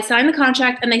 And so I signed the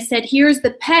contract, and they said, here's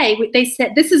the pay. They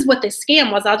said, this is what the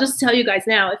scam was. I'll just tell you guys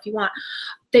now if you want.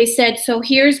 They said, so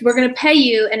we're going to pay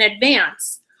you in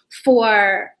advance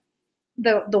for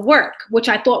the work, which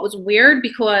I thought was weird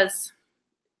because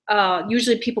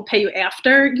usually people pay you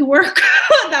after you work,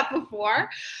 not before.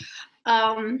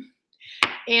 And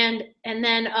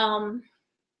then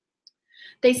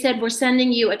they said, we're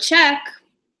sending you a check,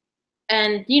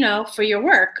 and, you know, for your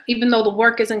work, even though the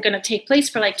work isn't going to take place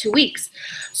for like 2 weeks.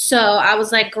 So I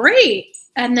was like, great.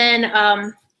 And then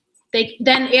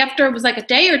then after it was like a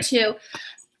day or two,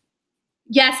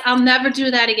 yes, I'll never do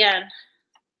that again.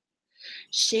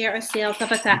 Share a sale,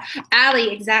 stuff like that.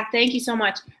 Allie, exact. Thank you so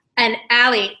much. And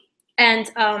Allie,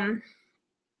 and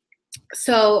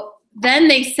so then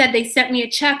they said they sent me a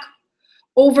check,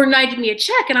 overnighted me a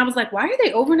check, and I was like, why are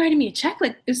they overnighting me a check?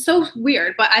 Like, it's so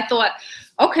weird. But I thought,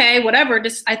 okay, whatever.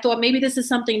 I thought maybe this is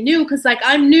something new, because like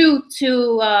I'm new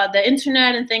to the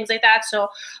internet and things like that. So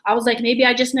I was like, maybe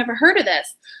I just never heard of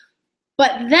this.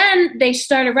 But then they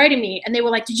started writing me, and they were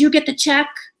like, did you get the check?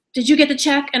 Did you get the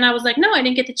check? And I was like, no, I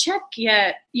didn't get the check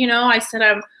yet. You know, I said,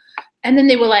 and then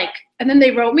they were like, and then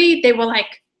they wrote me, they were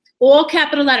like, all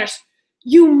capital letters,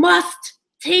 you must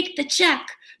take the check.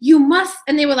 You must.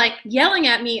 And they were like yelling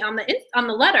at me on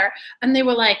the letter. And they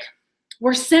were like,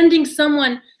 we're sending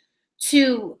someone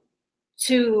to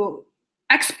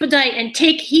expedite and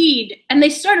take heed. And they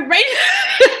started writing,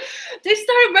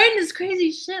 this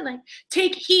crazy shit like,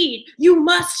 take heed. You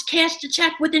must cash the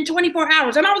check within 24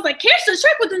 hours. And I was like, cash the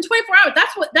check within 24 hours.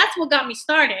 That's what got me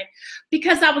started,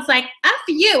 because I was like, F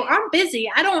you, I'm busy.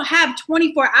 I don't have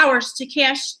 24 hours to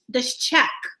cash this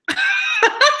check.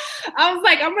 I was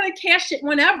like, I'm going to cash it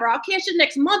whenever. I'll cash it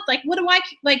next month. Like, what do I,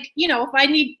 like, you know,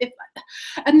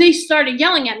 and they started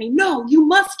yelling at me, no, you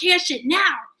must cash it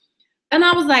now. And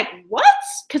I was like, what?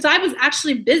 Because I was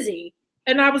actually busy.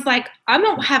 And I was like, I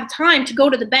don't have time to go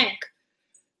to the bank.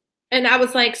 And I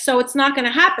was like, so it's not going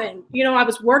to happen. You know, I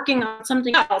was working on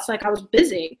something else. Like, I was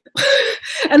busy.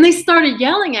 And they started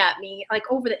yelling at me, like,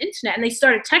 over the internet. And they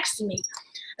started texting me.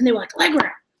 And they were like, Alegra,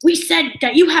 we said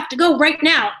that you have to go right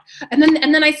now. And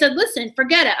then I said, listen,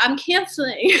 forget it. I'm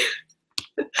canceling.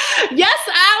 Yes,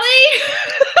 Allie.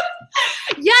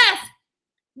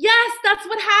 Yes, that's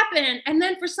what happened. And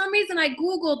then for some reason I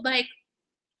Googled, like,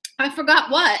 I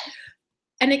forgot what.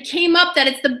 And it came up that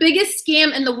it's the biggest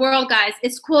scam in the world, guys.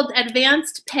 It's called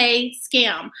advanced pay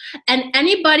scam. And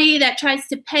anybody that tries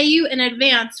to pay you in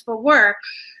advance for work,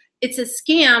 it's a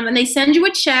scam. And they send you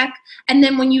a check. And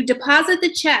then when you deposit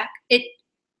the check,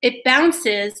 it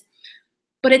bounces,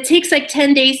 but it takes like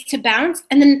 10 days to bounce.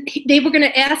 And then they were going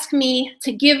to ask me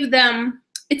to give them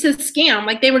it's a scam.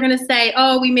 Like they were going to say,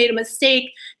 oh, we made a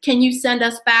mistake. Can you send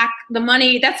us back the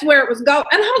money? That's where it was going.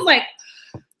 And I was like,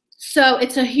 so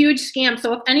it's a huge scam.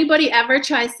 So if anybody ever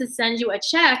tries to send you a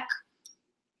check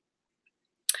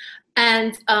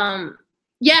and,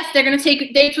 yes, they're going to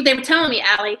take, that's what they were telling me,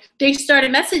 Allie. They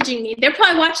started messaging me. They're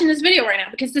probably watching this video right now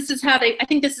because this is how they, I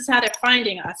think this is how they're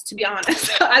finding us, to be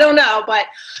honest. I don't know, but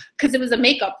because it was a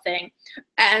makeup thing.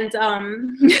 And,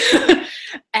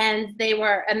 and they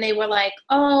were like,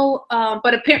 oh,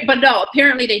 but no,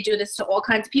 apparently they do this to all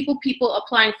kinds of people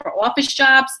applying for office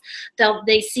jobs.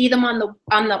 They see them on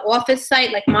the office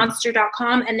site, like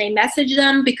monster.com, and they message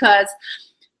them because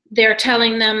they're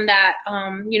telling them that,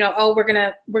 you know, oh, we're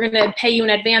gonna pay you in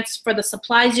advance for the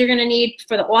supplies you're gonna need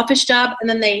for the office job, and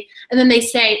then they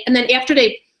say, and then after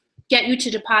they get you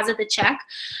to deposit the check,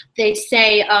 they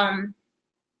say,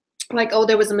 like, oh,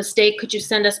 there was a mistake, could you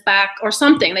send us back or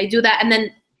something? They do that, and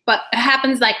then, but it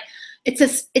happens like it's a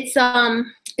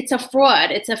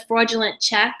fraud, it's a fraudulent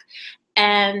check,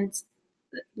 and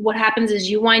what happens is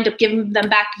you wind up giving them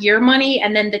back your money,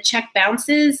 and then the check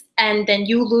bounces, and then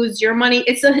you lose your money.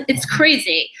 It's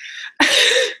crazy.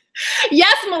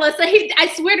 Yes, Melissa.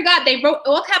 I swear to God, they wrote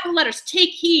all capital letters. Take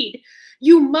heed.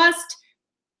 You must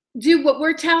do what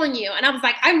we're telling you. And I was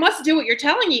like, I must do what you're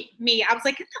telling me. I was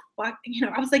like, get the fuck, you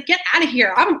know. I was like, get out of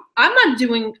here. I'm not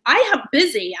doing. I am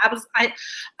busy.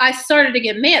 I started to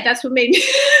get mad. That's what made me.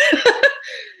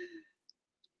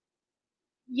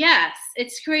 Yes,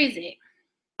 it's crazy.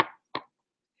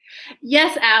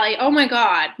 Yes, Allie. Oh my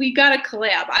God, we got a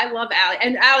collab. I love Allie,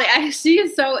 and Allie, she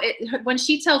is so. When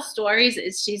she tells stories,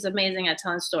 she's amazing at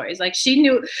telling stories. Like she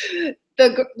knew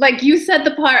like you said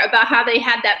the part about how they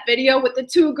had that video with the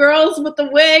two girls with the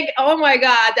wig. Oh my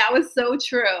God, that was so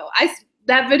true.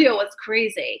 That video was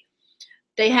crazy.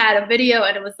 They had a video,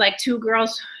 and it was like two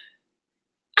girls.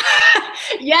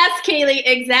 Yes, Kaylee,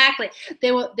 exactly.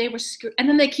 They were, and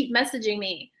then they keep messaging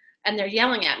me, and they're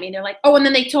yelling at me. And they're like, oh, and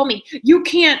then they told me, you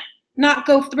can't not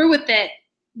go through with it,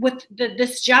 with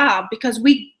this job, because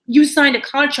you signed a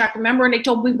contract, remember? And they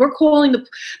told me,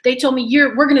 they told me,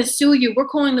 we're going to sue you. We're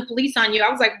calling the police on you. I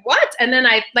was like, what? And then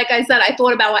like I said, I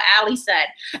thought about what Allie said.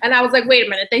 And I was like, wait a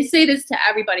minute. They say this to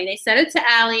everybody. They said it to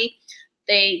Allie.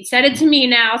 They said it to me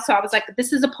now. So I was like,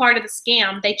 this is a part of the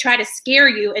scam. They try to scare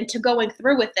you into going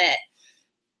through with it.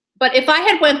 But if I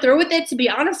had went through with it, to be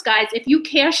honest, guys, if you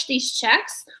cash these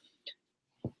checks,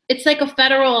 it's like a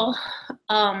federal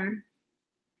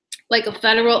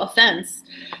offense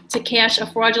to cash a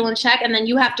fraudulent check, and then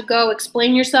you have to go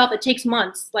explain yourself. It takes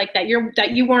months, like that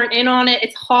you weren't in on it.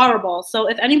 It's horrible. So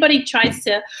if anybody tries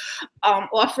to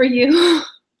offer you,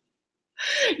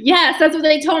 yes, that's what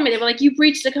they told me. They were like, you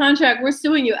breached the contract, we're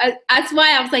suing you. That's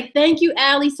why I was like, thank you,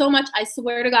 Allie, so much. I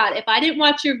swear to God, if I didn't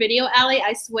watch your video, Allie,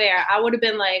 I swear I would have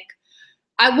been like,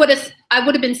 I would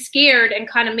have been scared and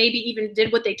kind of maybe even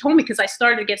did what they told me, because I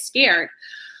started to get scared.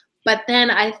 But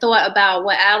then I thought about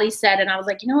what Allie said, and I was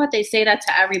like, you know what? They say that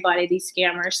to everybody, these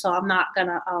scammers. So I'm not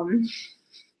gonna.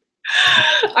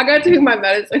 I gotta take my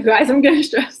medicine, guys. I'm getting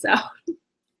stressed out.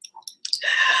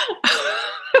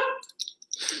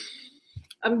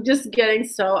 I'm just getting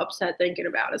so upset thinking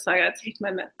about it. So I gotta take my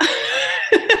medicine.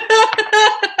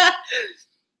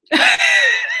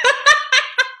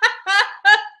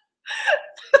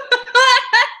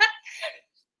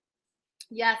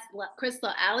 Yes,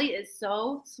 Crystal, Allie is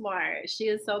so smart. She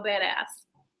is so badass.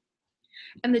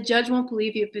 And the judge won't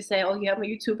believe you if you say, oh, yeah, I'm a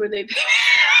YouTuber. They pay.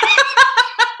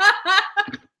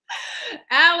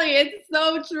 Allie, it's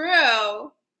so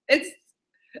true.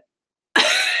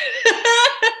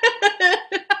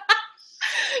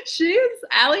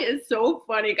 Allie is so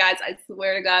funny, guys. I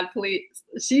swear to God, please.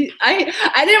 I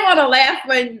didn't want to laugh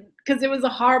because it was a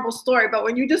horrible story, but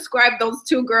when you described those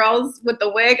two girls with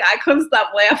the wig, I couldn't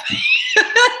stop laughing.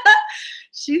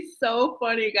 She's so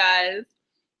funny, guys.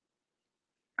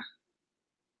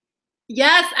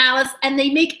 Yes, Alice, and they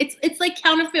make it's like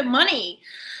counterfeit money.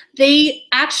 The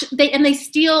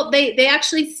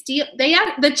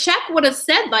check would have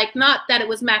said, like, not that it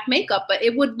was MAC makeup, but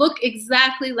it would look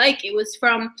exactly like it was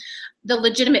from the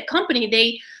legitimate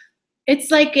company.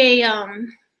 It's like a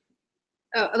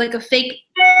fake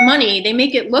money. They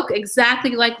make it look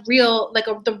exactly like real,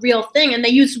 the real thing, and they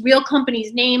use real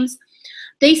companies' names.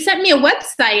 They sent me a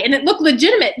website and it looked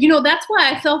legitimate. You know, that's why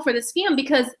I fell for the scam,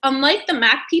 because unlike the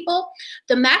MAC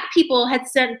people had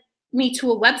sent me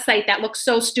to a website that looked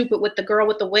so stupid with the girl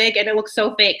with the wig, and it looked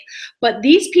so fake. But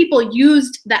these people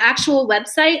used the actual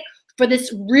website for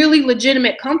this really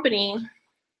legitimate company.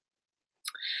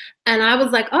 And I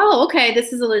was like, oh, okay,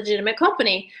 this is a legitimate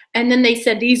company. And then they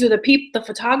said, these are the people, the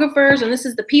photographers, and this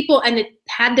is the people. And it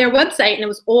had their website, and it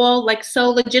was all like so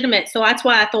legitimate. So that's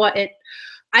why I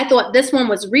thought this one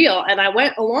was real, and I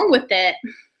went along with it.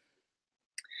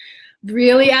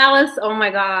 Really, Alice? Oh my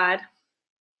God.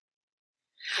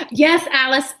 Yes,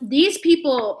 Alice, these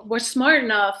people were smart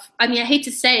enough. I mean, I hate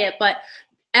to say it, but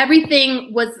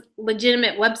everything was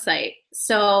legitimate website.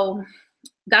 So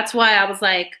that's why I was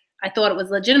like, I thought it was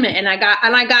legitimate, and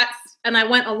I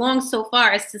went along so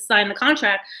far as to sign the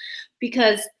contract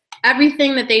because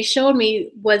everything that they showed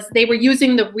me was they were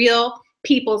using the real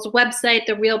people's website,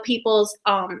 the real people's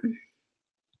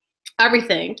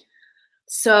everything.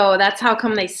 So that's how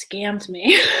come they scammed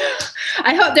me.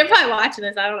 I hope they're probably watching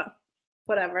this. I don't know.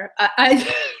 Whatever. I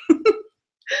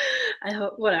I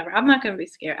hope, whatever. I'm not gonna be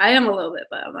scared. I am a little bit,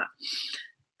 but I'm not.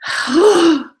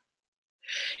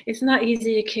 It's not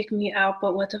easy to kick me out,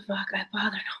 but what the fuck? I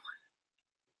bother no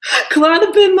one.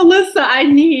 Klonopin, Melissa, I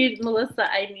need.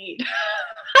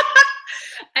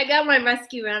 I got my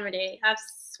rescue remedy.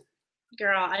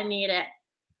 Girl, I need it.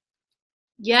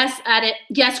 Yes, at it.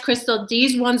 Yes, Crystal.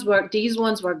 These ones were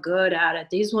good at it.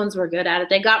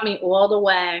 They got me all the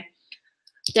way.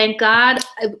 Thank God.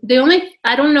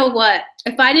 I don't know what,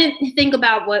 if I didn't think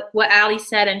about what Ali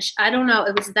said, and I don't know,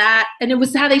 it was that, and it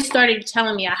was how they started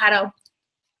telling me I had to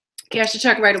cash the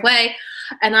check right away.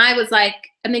 And I was like,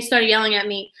 and they started yelling at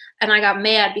me, and I got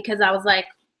mad because I was like,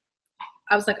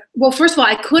 well, first of all,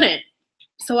 I couldn't.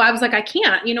 So I was like, I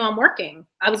can't, I'm working.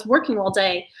 I was working all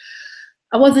day.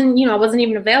 I wasn't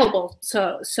even available.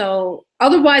 So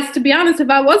otherwise, to be honest,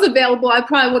 if I was available, I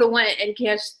probably would have went and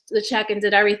cashed the check and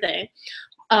did everything.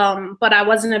 But I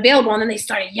wasn't available. And then they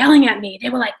started yelling at me. They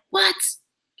were like, what?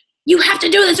 You have to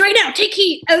do this right now. Take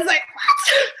heed. I was like,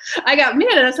 what? I got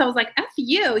mad at us. I was like, F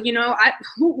you,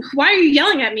 why are you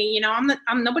yelling at me?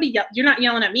 I'm nobody. You're not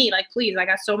yelling at me. Like, please. I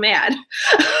got so mad.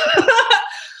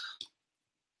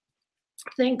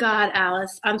 Thank God,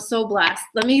 Alice. I'm so blessed.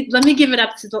 Let me give it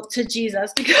up to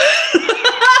Jesus because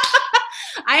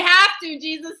I have to.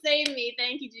 Jesus save me.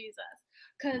 Thank you, Jesus.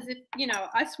 Because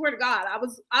I swear to God, I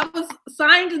was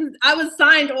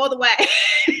signed all the way.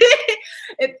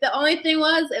 If the only thing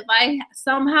was, if I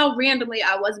somehow randomly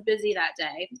I was busy that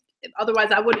day,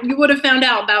 otherwise you would have found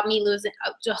out about me losing.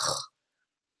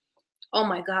 Oh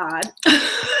my God.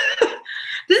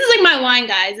 This is like my wine,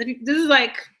 guys. This is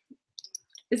like.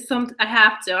 I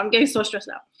have to. I'm getting so stressed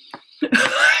out.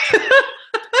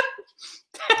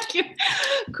 Thank you,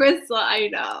 Crystal. I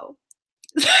know.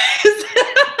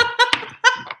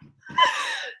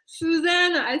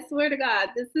 Susanna, I swear to God,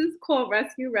 this is called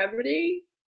Rescue Remedy,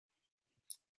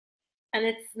 and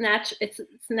it's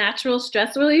natural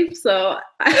stress relief. So,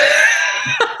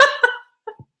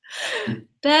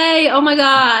 Bae, oh my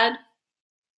God.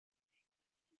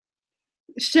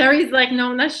 Sherry's like,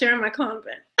 no, I'm not sharing my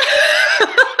convent.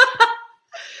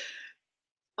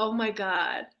 Oh my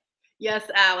God. Yes,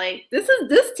 Allie. This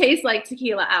tastes like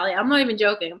tequila, Allie. I'm not even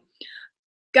joking.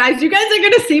 Guys, you guys are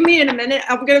gonna see me in a minute.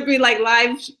 I'm gonna be like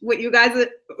live with you guys.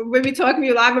 We'll be talking to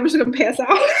you live. I'm just gonna pass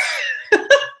out.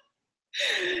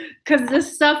 Cause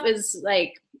this stuff is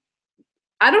like,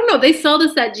 I don't know. They sell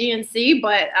this at GNC,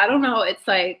 but I don't know. It's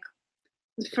like,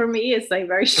 for me, it's like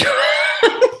very strong.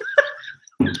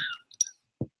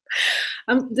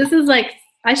 This is like,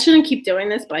 I shouldn't keep doing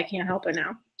this, but I can't help it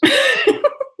now.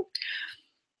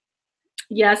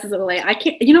 Yes, it's a late. I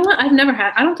can't. You know what? I've never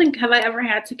had. I don't think. Have I ever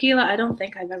had tequila? I don't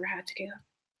think I've ever had tequila.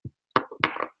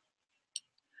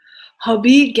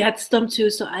 Hubby gets them too,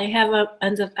 so I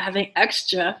ends up having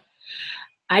extra.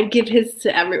 I'd give his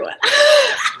to everyone.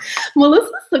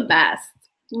 Melissa's the best.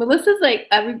 Melissa's like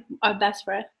our best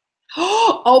friend.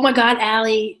 Oh my God,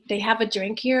 Allie! They have a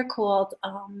drink here called.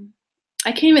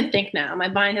 I can't even think now. My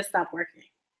mind has stopped working.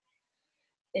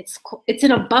 It's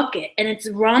in a bucket, and it's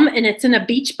rum, and it's in a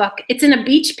beach bucket. It's in a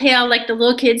beach pail like the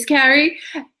little kids carry.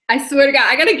 I swear to God,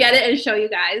 I gotta get it and show you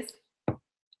guys.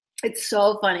 It's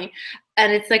so funny.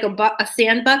 And it's like a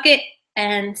sand bucket,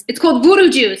 and it's called voodoo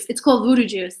juice.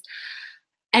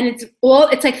 And it's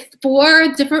like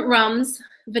 4 different rums,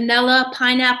 vanilla,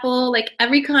 pineapple, like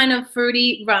every kind of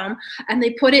fruity rum, and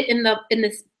they put it in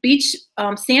this beach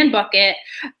sand bucket,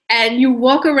 and you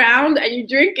walk around and you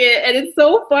drink it, and it's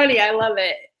so funny. I love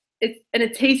it.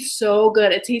 It tastes so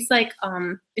good. It tastes like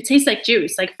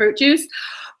juice, like fruit juice,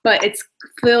 but it's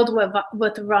filled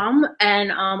with rum.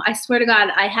 And I swear to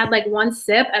God, I had like 1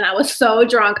 sip, and I was so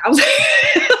drunk.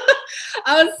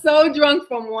 I was so drunk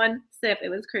from 1 sip. It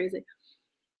was crazy.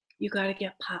 You gotta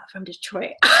get pot from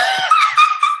Detroit.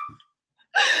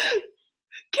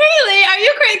 Kaylee, are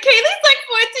you crazy? Kaylee's like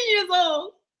 14 years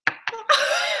old.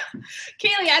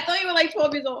 Kaylee, I thought you were like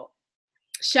 12 years old.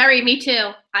 Sherry, me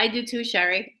too. I do too,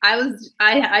 Sherry.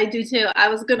 I do too.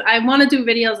 I want to do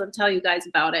videos and tell you guys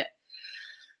about it.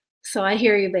 So I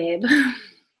hear you, babe.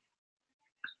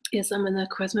 Yes, I'm in the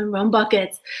Christmas rum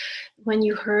buckets. When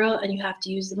you hurl and you have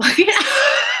to use the bucket.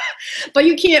 But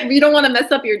you don't want to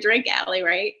mess up your drink, Allie,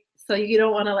 right? So you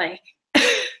don't want to like.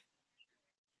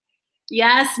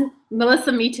 Yes,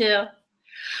 Melissa, me too.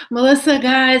 Melissa,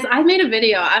 guys, I made a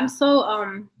video. I'm so,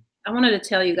 I wanted to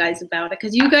tell you guys about it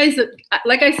because you guys,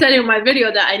 like I said in my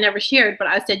video that I never shared, but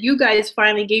I said you guys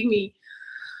finally gave me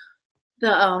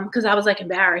the, because I was like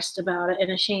embarrassed about it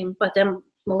and ashamed. But then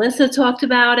Melissa talked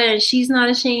about it and she's not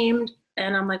ashamed.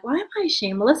 And I'm like, why am I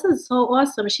ashamed? Melissa's so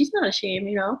awesome. She's not ashamed,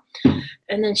 you know?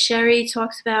 And then Sherry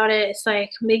talks about it. It's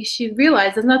like, makes you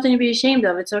realize there's nothing to be ashamed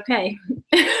of. It's okay.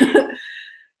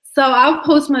 So I'll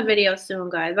post my video soon,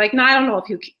 guys. Like, no, I don't know if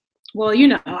you, well, you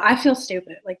know, I feel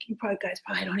stupid. Like, you guys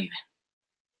probably don't even.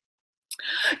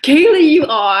 Kaylee, you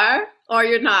are, or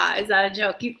you're not. Is that a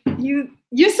joke?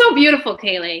 You're so beautiful,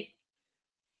 Kaylee.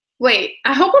 Wait,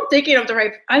 I hope I'm thinking of the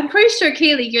right. I'm pretty sure,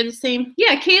 Kaylee, you're the same.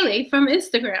 Yeah, Kaylee from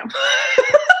Instagram.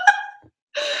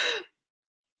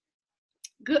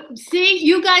 Good. See,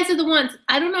 you guys are the ones.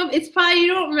 I don't know. It's probably,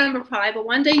 you don't remember probably, but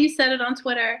one day you said it on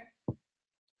Twitter.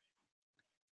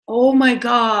 Oh my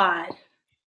God.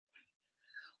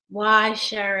 Why,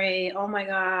 Sherry? Oh my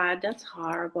God, that's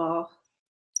horrible.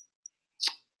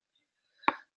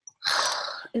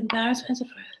 Embarrassment.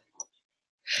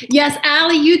 Yes,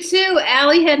 Allie, you too.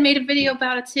 Allie had made a video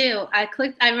about it too. I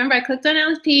remember I clicked on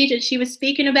Allie's page and she was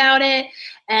speaking about it.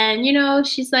 And, you know,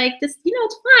 she's like, this, you know,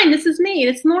 it's fine. This is me.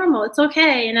 It's normal. It's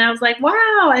okay. And I was like,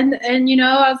 wow. And you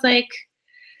know, I was like,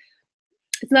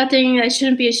 it's nothing. I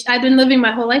shouldn't be. I've been living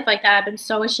my whole life like that. I've been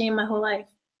so ashamed my whole life.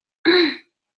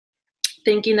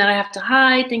 Thinking that I have to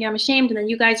hide, thinking I'm ashamed. And then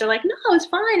you guys are like, no, it's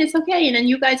fine. It's okay. And then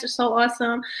you guys are so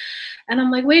awesome. And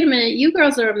I'm like, wait a minute. You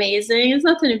girls are amazing. It's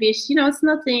nothing to be, you know, it's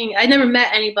nothing. I never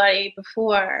met anybody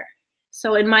before.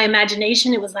 So in my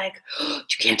imagination, it was like, oh,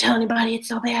 you can't tell anybody. It's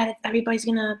so bad. Everybody's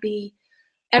going to be,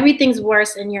 everything's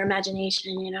worse in your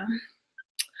imagination, you know.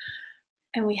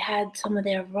 And we had some of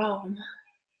their rum.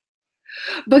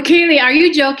 But Kaylee, are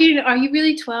you joking? Are you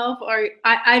really 12? Or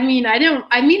I mean that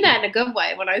in a good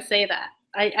way when I say that.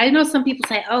 I know some people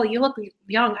say, oh, you look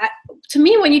young. To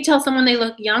me, when you tell someone they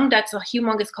look young, that's a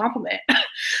humongous compliment.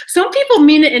 Some people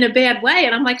mean it in a bad way.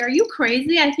 And I'm like, are you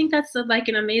crazy? I think that's like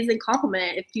an amazing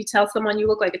compliment. If you tell someone you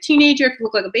look like a teenager, if you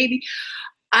look like a baby.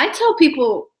 I tell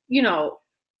people, you know,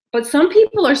 but some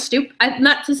people are stupid.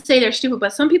 Not to say they're stupid,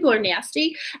 but some people are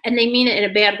nasty and they mean it in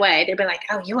a bad way. They'll be like,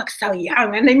 oh, you look so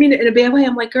young. And they mean it in a bad way.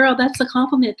 I'm like, girl, that's a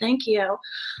compliment. Thank you.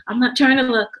 I'm not trying to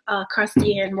look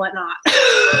crusty and whatnot.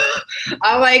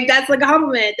 I'm like, that's a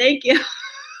compliment. Thank you.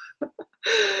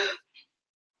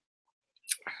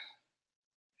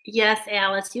 Yes,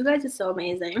 Alice, you guys are so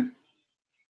amazing.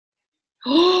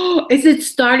 Oh, is it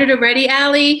started already,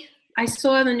 Allie? I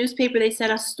saw in the newspaper they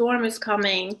said a storm is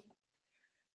coming.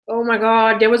 Oh my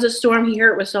God, there was a storm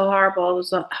here. It was so horrible. It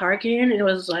was a hurricane. And it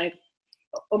was like,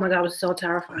 oh my God, it was so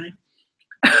terrifying.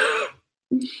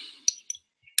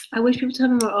 I wish people tell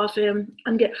me more often.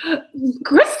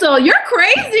 Crystal, you're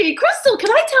crazy. Crystal, can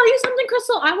I tell you something,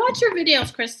 Crystal? I watch your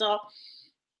videos, Crystal.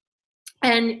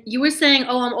 And you were saying,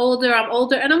 oh, I'm older.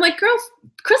 And I'm like, girl,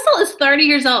 Crystal is 30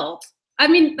 years old. I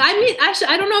mean, actually,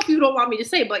 I don't know if you don't want me to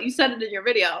say, but you said it in your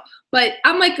video. But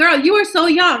I'm like, girl, you are so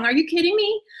young. Are you kidding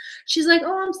me? She's like,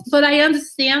 oh, but I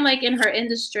understand, like, in her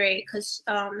industry, because,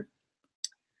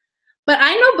 but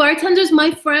I know bartenders.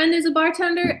 My friend is a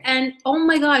bartender, and oh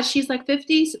my God, she's like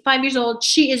 55 years old.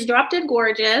 She is drop dead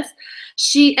gorgeous.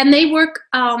 And they work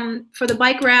for the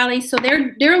bike rally, so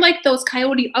they're like those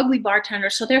Coyote Ugly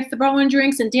bartenders. So they're throwing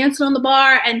drinks and dancing on the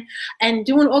bar and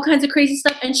doing all kinds of crazy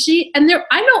stuff. And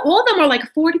I know all of them are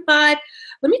like 45.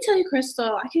 Let me tell you,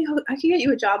 Crystal, I can get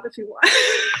you a job if you want.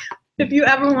 If you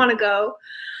ever want to go.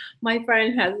 My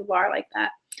friend has a bar like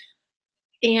that.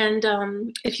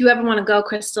 And if you ever want to go,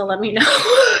 Crystal, let me know.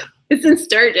 It's in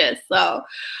Sturgis, so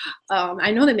I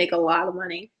know they make a lot of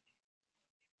money.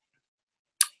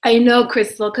 I know,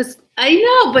 Crystal, because I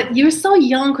know, but you're so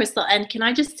young, Crystal. And can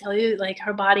I just tell you, like,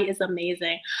 her body is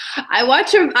amazing. I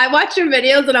watch her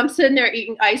videos, and I'm sitting there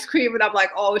eating ice cream, and I'm like,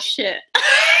 oh shit.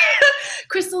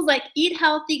 Crystal's like, eat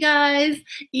healthy, guys.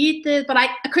 Eat this. But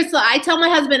Crystal, I tell my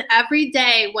husband every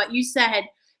day what you said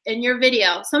in your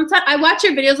video. Sometimes I watch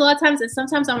your videos a lot of times, and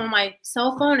sometimes I'm on my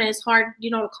cell phone, and it's hard,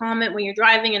 you know, to comment when you're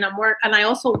driving. And I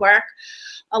also work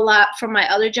a lot from my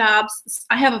other jobs.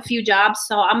 I have a few jobs,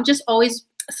 so I'm just always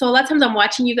so a lot of times I'm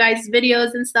watching you guys'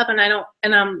 videos and stuff, and I don't,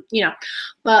 and I'm, you know,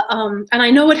 but and I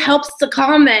know it helps to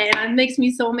comment, and it makes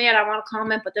me so mad. I want to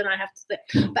comment, but then I have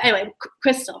to. But anyway,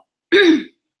 Crystal,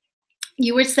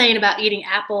 you were saying about eating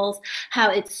apples, how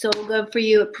it's so good for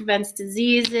you. It prevents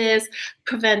diseases,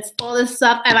 prevents all this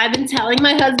stuff. And I've been telling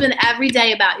my husband every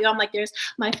day about you. I'm like, there's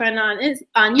my friend on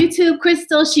YouTube,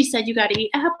 Crystal. She said you got to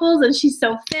eat apples, and she's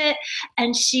so fit,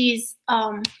 and she's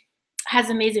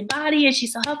has amazing body, and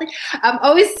she's so healthy. I'm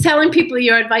always telling people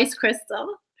your advice,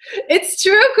 Crystal. It's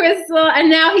true, Crystal. And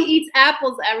now he eats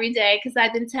apples every day because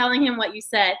I've been telling him what you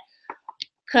said.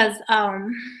 Because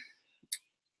I'm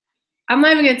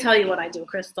not even going to tell you what I do,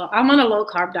 Crystal. I'm on a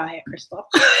low-carb diet, Crystal.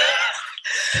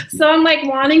 So I'm like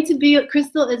wanting to be,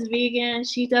 Crystal is vegan.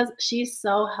 She's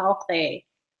so healthy.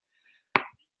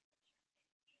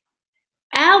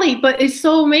 Allie, but it's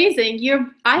so amazing.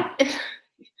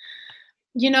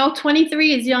 You know,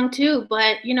 23 is young too,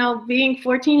 but you know, being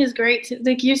 14 is great too.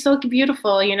 Like, you're so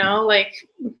beautiful, you know, like,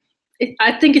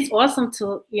 I think it's awesome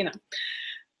to, you know.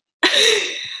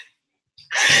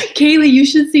 Kaylee, you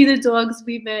should see the dogs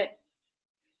we met.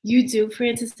 You do,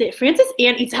 Francis. Francis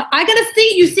and eats. I gotta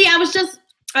see. You see,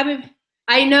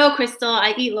 I know, Crystal.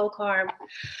 I eat low carb.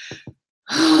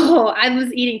 Oh, I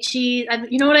was eating cheese.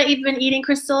 You know what I've been eating,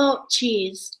 Crystal?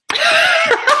 Cheese.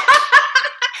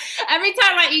 Every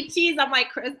time I eat cheese, I'm like,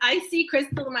 I see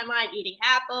Crystal in my mind eating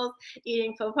apples,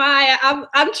 eating papaya.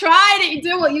 I'm trying to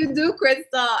do what you do, Crystal.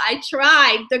 I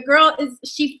tried. The girl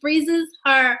she freezes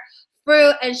her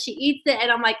fruit and she eats it,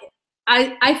 and I'm like,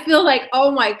 I feel like,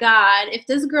 oh my God, if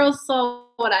this girl saw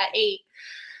what I ate,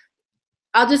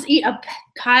 I'll just eat a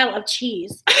pile of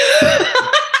cheese.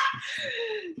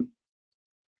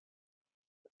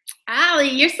 Allie,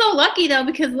 you're so lucky though,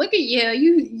 because look at you.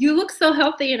 You look so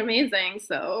healthy and amazing.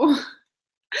 So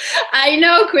I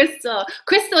know, Crystal.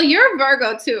 Crystal, you're a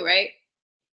Virgo too, right?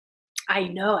 I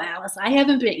know, Alice. I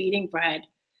haven't been eating bread.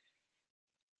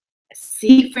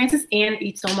 See, Francis Ann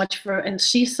eats so much fruit, and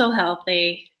she's so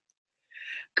healthy.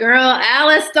 Girl,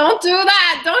 Alice, don't do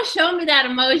that. Don't show me that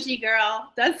emoji,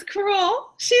 girl. That's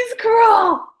cruel. She's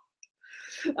cruel.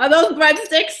 Are those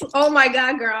breadsticks? Oh my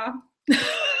God, girl.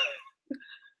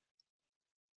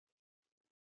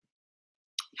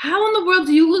 How in the world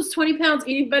do you lose 20 pounds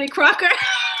eating Betty Crocker?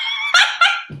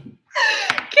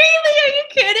 Kaylee, are you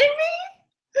kidding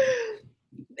me?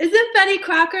 Isn't Betty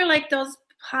Crocker like those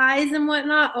pies and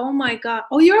whatnot? Oh my God.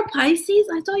 Oh, you're a Pisces?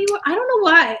 I thought you were. I don't know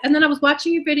why. And then I was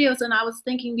watching your videos and I was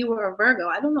thinking you were a Virgo.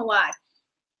 I don't know why.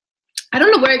 I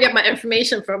don't know where I get my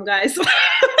information from, guys.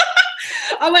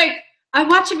 I'm like, I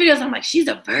watch your videos. I'm like, she's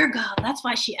a Virgo. That's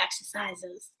why she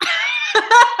exercises.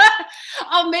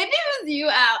 Oh, maybe it was you,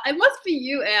 Al. It must be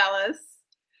you, Alice.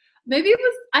 Maybe it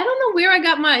was, I don't know where I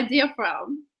got my idea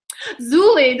from.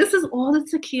 Zuli, this is all the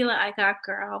tequila I got,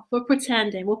 girl. We're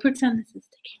pretending. We'll pretend this is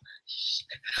tequila. Shh.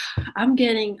 I'm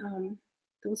getting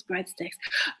those breadsticks.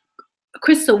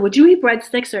 Crystal, would you eat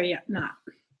breadsticks or not?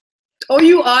 Oh,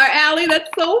 you are, Allie? That's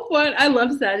so fun. I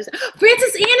love Sagittarius.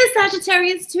 Francis Ann is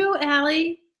Sagittarius too,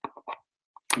 Allie.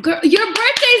 Girl, your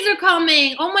birthdays are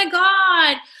coming. Oh my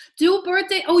God. Do a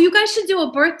birthday. Oh, you guys should do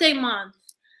a birthday month.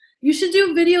 You should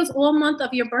do videos all month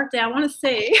of your birthday. I want to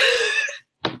say.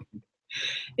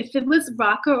 If it was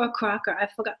Rocker or Crocker, I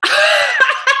forgot.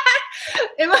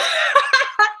 It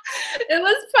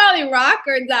was probably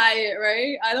Rocker diet,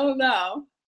 right? I don't know.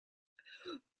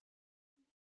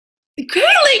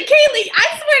 Kaylee, I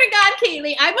swear to God,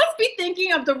 Kaylee, I must be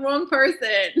thinking of the wrong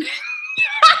person.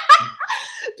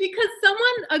 Because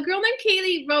a girl named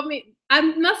Kaylee wrote me, I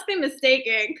must be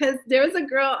mistaken, because there was a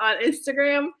girl on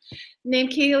Instagram named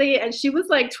Kaylee, and she was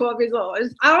like 12 years old.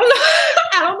 I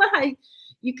don't know how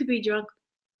you could be drunk.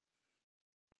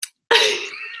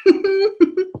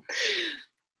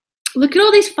 Look at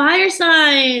all these fire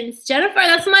signs. Jennifer,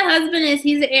 that's what my husband is.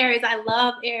 He's an Aries. I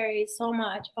love Aries so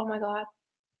much. Oh my God.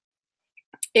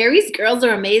 Aries girls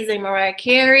are amazing. Mariah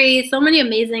Carey, so many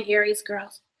amazing Aries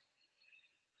girls.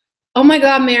 Oh my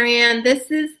God, Marianne,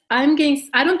 I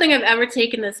don't think I've ever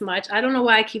taken this much. I don't know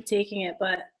why I keep taking it,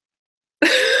 but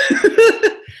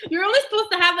you're only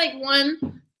supposed to have like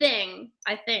one thing,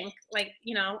 I think, like,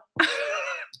 you know,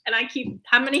 and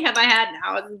how many have I had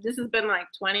now? This has been like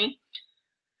 20.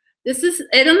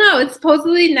 I don't know, it's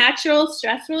supposedly natural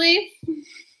stress relief.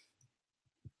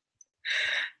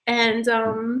 And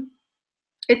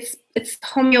it's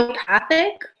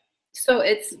homeopathic. So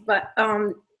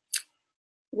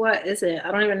what is it?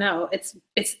 I don't even know.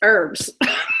 It's herbs.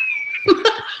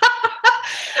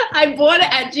 I bought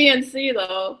it at GNC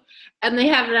though, and they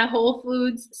have it at Whole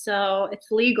Foods, so it's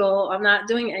legal. I'm not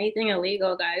doing anything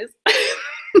illegal, guys.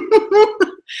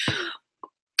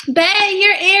 Bae,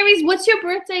 you're Aries. What's your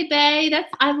birthday, Bae?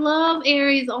 I love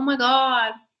Aries. Oh my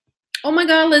God. Oh my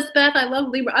God, Lisbeth. I love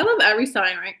Libra. I love every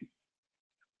sign, right?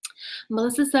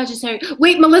 Melissa Sagittarius.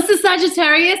 Wait, Melissa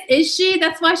Sagittarius? Is she?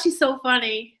 That's why she's so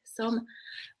funny.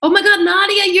 Oh my God,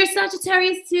 Nadia, you're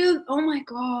Sagittarius too. Oh my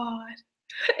God.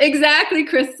 Exactly,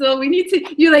 Crystal. We need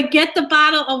to, you like get the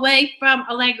bottle away from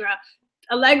Alegra.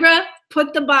 Alegra,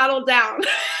 put the bottle down.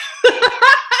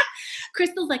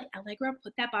 Crystal's like, Alegra,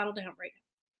 put that bottle down right now.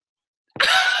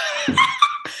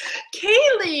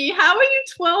 Kaylee, how are you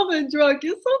 12 and drunk?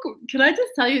 You're so cool. Can I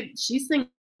just tell you, she sings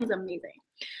amazing.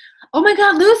 Oh my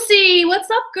God, Lucy, what's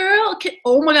up, girl?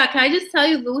 Oh my God, can I just tell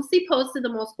you, Lucy posted the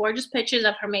most gorgeous pictures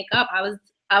of her makeup. I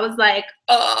was like,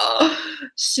 oh,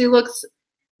 she looks,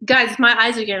 guys, my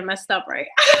eyes are getting messed up, right?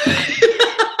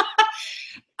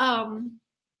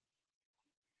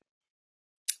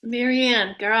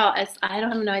 Marianne, girl, I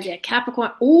don't have no idea.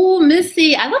 Capricorn. Oh,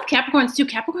 Missy. I love Capricorns too.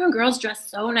 Capricorn girls dress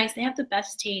so nice. They have the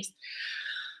best taste.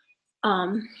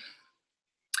 But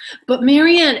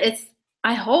Marianne,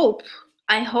 I hope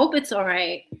it's all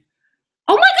right.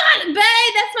 Oh my God, Bae,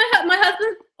 that's my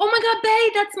husband. Oh my God, Bae,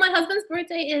 that's my husband's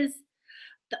birthday is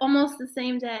almost the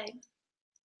same day.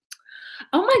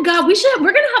 Oh my God,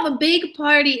 we're gonna have a big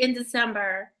party in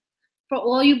December. For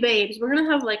all you babes, we're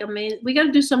gonna have like we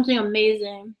gotta do something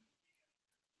amazing.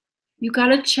 You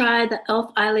gotta try the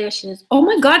elf eyelashes. Oh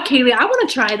my God, Kaylee, I wanna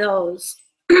try those.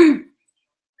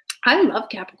 I love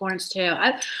Capricorns too.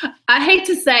 I hate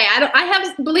to say,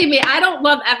 believe me, I don't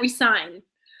love every sign.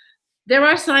 There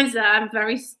are signs that I'm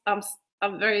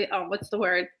very what's the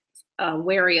word?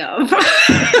 Wary of.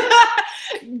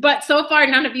 But so far,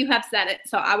 none of you have said it,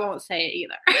 so I won't say it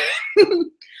either.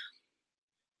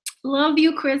 Love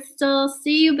you, Crystal.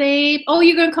 See you, babe. Oh,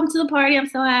 you're gonna come to the party. I'm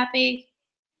so happy.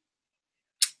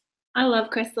 I love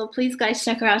Crystal. Please, guys,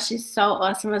 check her out. She's so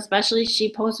awesome. Especially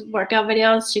she posts workout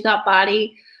videos. She got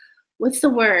body. What's the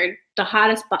word? The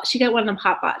hottest body. She got one of them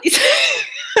hot bodies.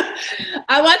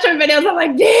 I watch her videos. I'm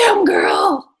like, damn,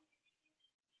 girl.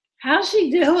 How's she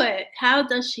do it? How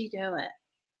does she do it?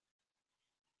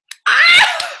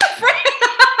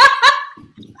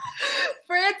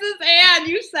 Francis Ann,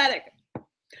 you said it.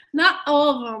 Not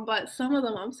all of them, but some of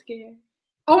them I'm scared.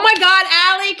 Oh my God,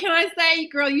 Allie, can I say,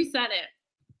 girl, you said it.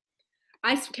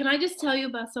 Can I just tell you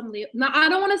about some Leo? No, I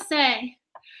don't want to say.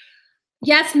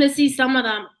 Yes, Missy, some of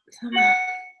them.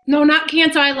 No, not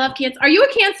Cancer. I love Cancer. Are you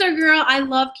a Cancer girl? I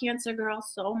love Cancer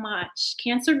girls so much.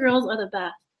 Cancer girls are the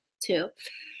best too.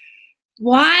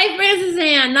 Why, Francis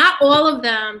Ann? Not all of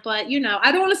them, but you know,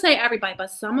 I don't want to say everybody, but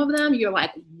some of them, you're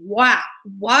like, wow,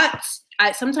 what?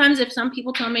 Sometimes if some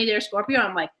people tell me they're Scorpio,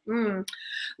 I'm like, oh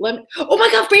my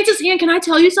God, Francis Ann, can I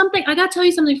tell you something? I got to tell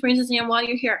you something, Francis Ann, while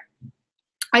you're here.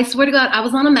 I swear to God, I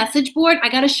was on a message board. I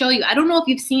got to show you. I don't know if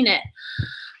you've seen it.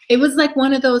 It was like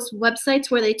one of those websites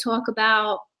where they talk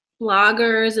about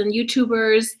bloggers and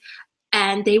YouTubers,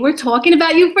 and they were talking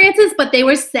about you, Francis, but they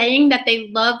were saying that they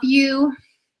love you.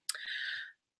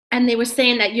 And they were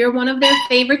saying that you're one of their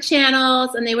favorite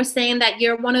channels, and they were saying that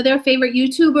you're one of their favorite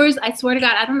YouTubers. I swear to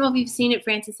God, I don't know if you've seen it,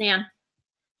 Francis Ann.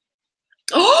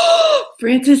 Oh,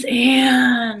 Francis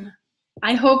Ann.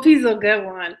 I hope he's a good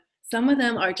one. Some of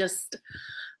them are just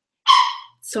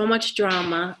so much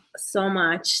drama, so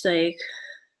much like,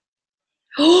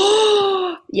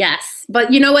 oh, yes.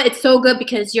 But you know what? It's so good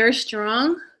because you're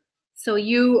strong. So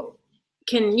you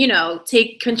can, you know,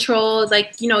 take control,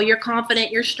 like, you know, you're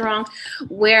confident, you're strong.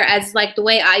 Whereas like the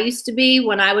way I used to be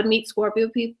when I would meet Scorpio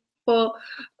people,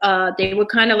 they would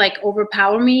kind of like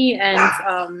overpower me.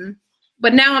 And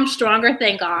but now I'm stronger,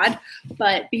 thank God.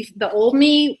 But the old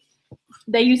me,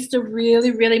 they used to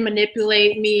really, really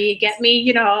manipulate me, get me,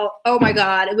 you know, oh my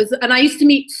God. It was, and I used to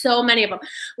meet so many of them,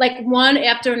 like one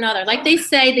after another. Like they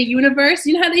say, the universe,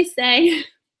 you know how they say?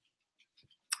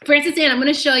 Francis Ann, I'm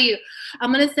going to show you.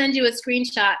 I'm going to send you a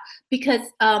screenshot because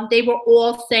they were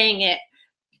all saying it.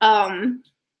 And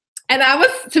I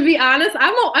was, to be honest,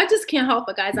 I just can't help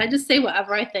it, guys. I just say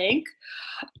whatever I think.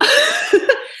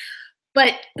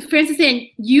 But Francis Ann,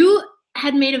 you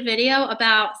had made a video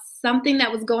about something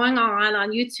that was going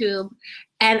on YouTube,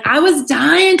 and I was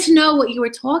dying to know what you were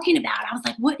talking about. I was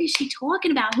like, what is she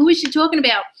talking about? Who is she talking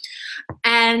about?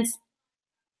 And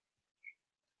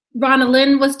Ronna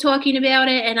Lynn was talking about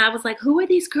it, and I was like, who are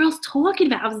these girls talking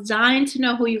about? I was dying to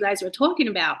know who you guys were talking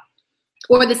about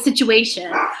or the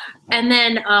situation. And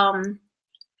then I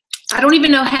don't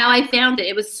even know how I found it.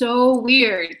 It was so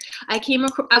weird. I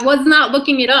was not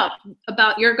looking it up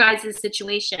about your guys'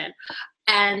 situation.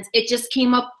 And it just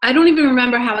came up. I don't even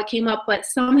remember how it came up, but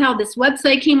somehow this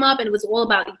website came up and it was all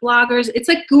about bloggers. It's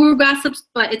like Guru Gossip,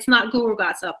 but it's not Guru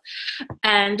Gossip.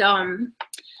 And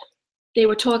they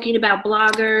were talking about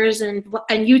bloggers and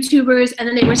YouTubers, and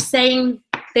then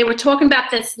they were talking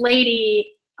about this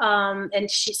lady,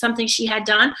 and something she had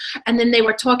done, and then they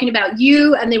were talking about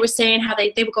you, and they were saying how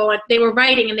they were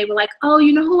writing, and they were like, oh,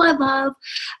 you know who I love,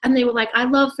 and they were like, I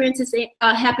love Frances,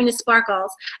 Happiness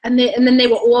Sparkles, and then they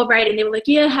were all writing, they were like,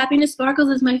 yeah, Happiness Sparkles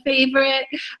is my favorite,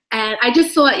 and I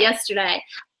just saw it yesterday,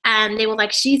 and they were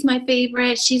like, she's my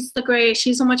favorite, she's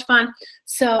she's so much fun.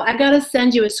 So I gotta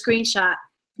send you a screenshot.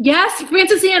 Yes,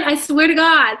 Frances Ann, I swear to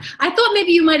God. I thought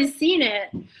maybe you might have seen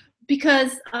it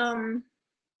because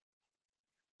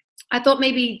I thought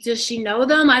maybe, does she know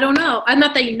them? I don't know.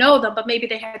 Not that you know them, but maybe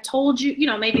they had told you, you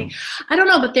know, maybe, I don't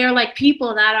know, but they're like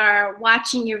people that are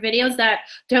watching your videos that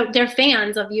they're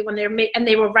fans of you, and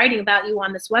they were writing about you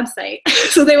on this website.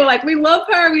 So they were like, we love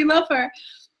her, we love her.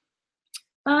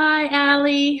 Bye,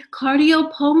 Allie.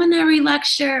 Cardiopulmonary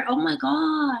lecture. Oh my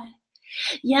God.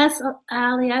 Yes,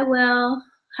 Allie, I will.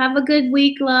 Have a good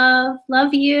week, love.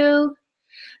 Love you.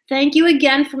 Thank you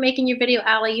again for making your video,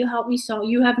 Allie. You helped me so.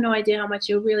 You have no idea how much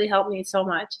you really helped me so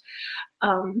much.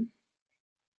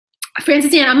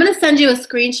 Frances Ann, I'm going to send you a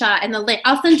screenshot and the link.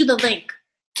 I'll send you the link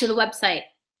to the website.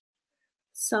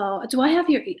 So, do I have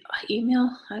your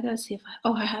email? I got to see if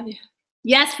I have you.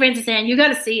 Yes, Frances Ann, you got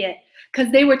to see it because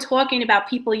they were talking about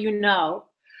people you know.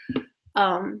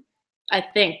 I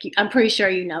think, I'm pretty sure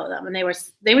you know them, and they were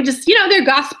just, you know, they're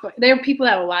gossip. They were people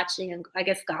that were watching and I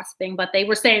guess gossiping, but they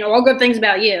were saying all good things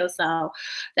about you, so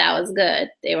that was good.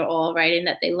 They were all writing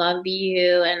that they love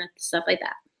you and stuff like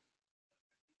that.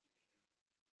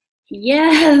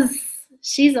 Yes,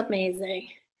 she's amazing.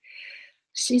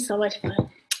 She's so much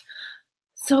fun.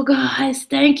 So guys,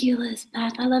 thank you,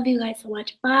 Elizabeth. I love you guys so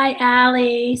much. Bye,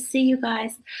 Allie. See you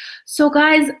guys. So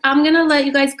guys, I'm gonna let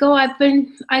you guys go.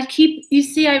 You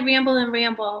see I ramble and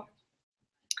ramble.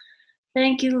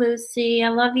 Thank you, Lucy. I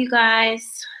love you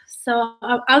guys. So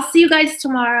I'll see you guys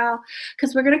tomorrow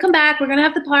because we're gonna come back. We're gonna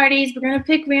have the parties. We're gonna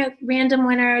pick random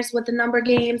winners with the number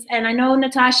games. And I know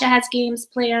Natasha has games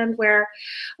planned where,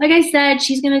 like I said,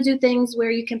 she's gonna do things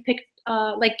where you can pick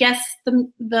like guess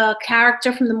the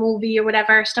character from the movie or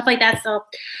whatever, stuff like that. So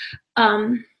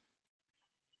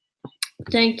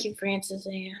thank you, Frances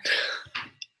Ann.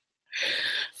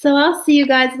 So I'll see you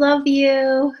guys. Love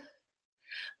you.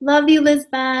 Love you,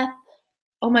 Lizbeth.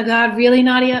 Oh my God, really,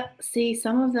 Nadia? See,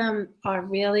 some of them are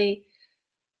really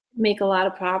make a lot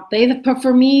of problems.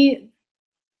 For me,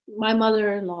 my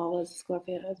mother-in-law was a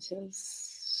Scorpio.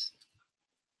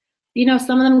 You know,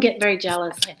 some of them get very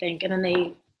jealous, I think, and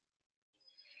then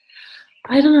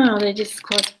I don't know, they just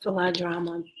cause a lot of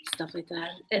drama and stuff like that.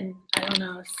 And I don't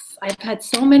know, I've had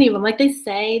so many of them. Like they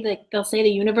say, they'll say the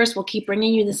universe will keep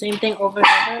bringing you the same thing over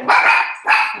and over.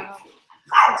 So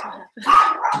that's what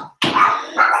happened.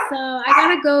 So I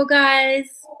gotta go,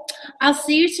 guys. I'll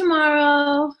see you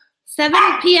tomorrow, 7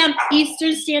 p.m.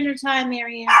 Eastern Standard Time,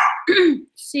 Marianne.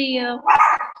 See you.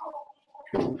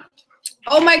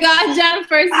 Oh my God,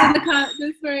 Jennifer's in the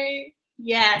comments for me.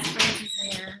 Yes,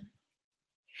 Frances Ann.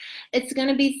 It's going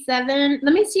to be 7.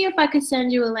 Let me see if I could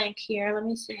send you a link here. Let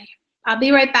me see. I'll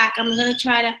be right back. I'm going to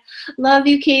try to. Love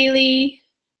you, Kaylee.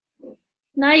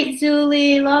 Night,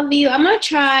 Zuli. Love you. I'm going to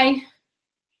try.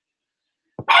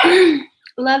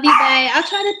 Love you, bae. I'll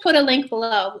try to put a link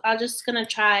below. I'm just going to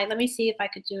try. Let me see if I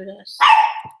could do this.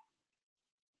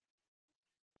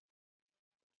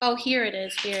 Oh, here it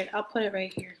is. Here. I'll put it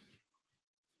right here.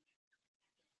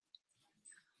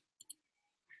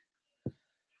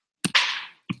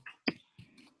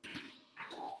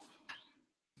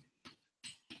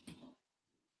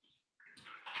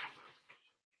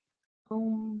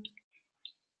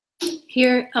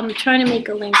 Here, I'm trying to make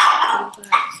a link. Oh,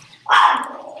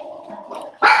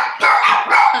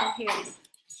 here.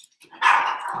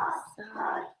 So,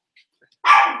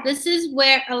 this is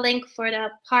where a link for the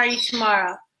party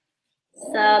tomorrow.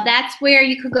 So that's where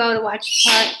you could go to watch the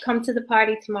party, come to the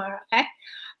party tomorrow, okay?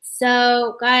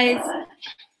 So, guys,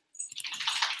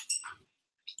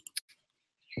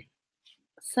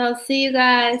 so see you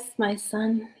guys. My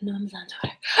son, no, I'm on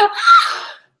Twitter.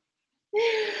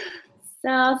 So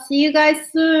I'll see you guys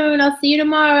soon. I'll see you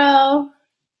tomorrow.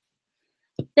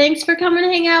 Thanks for coming to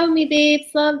hang out with me,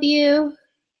 babes. Love you.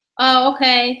 Oh,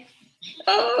 okay.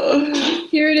 Oh,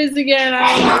 here it is again.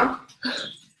 I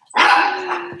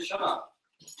don't know. Shut up.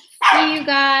 See you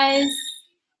guys.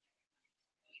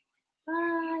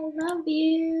 Bye. Love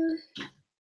you.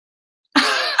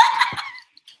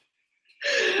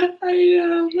 I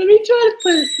know. Let me try to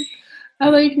put. I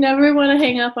never want to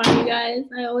hang up on you guys.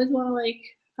 I always want to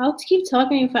I'll keep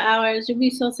talking for hours. You'll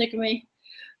be so sick of me.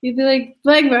 You'll be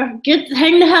like, bro,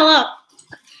 hang the hell up.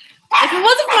 If it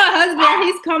wasn't for my husband,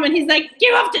 he's coming. He's like,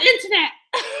 get off the internet.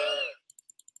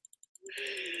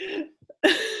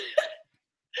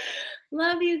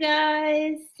 Love you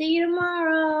guys. See you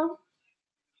tomorrow.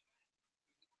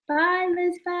 Bye,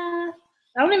 Elizabeth.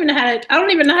 I don't even know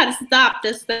how to stop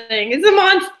this thing. It's a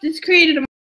monster. It's created a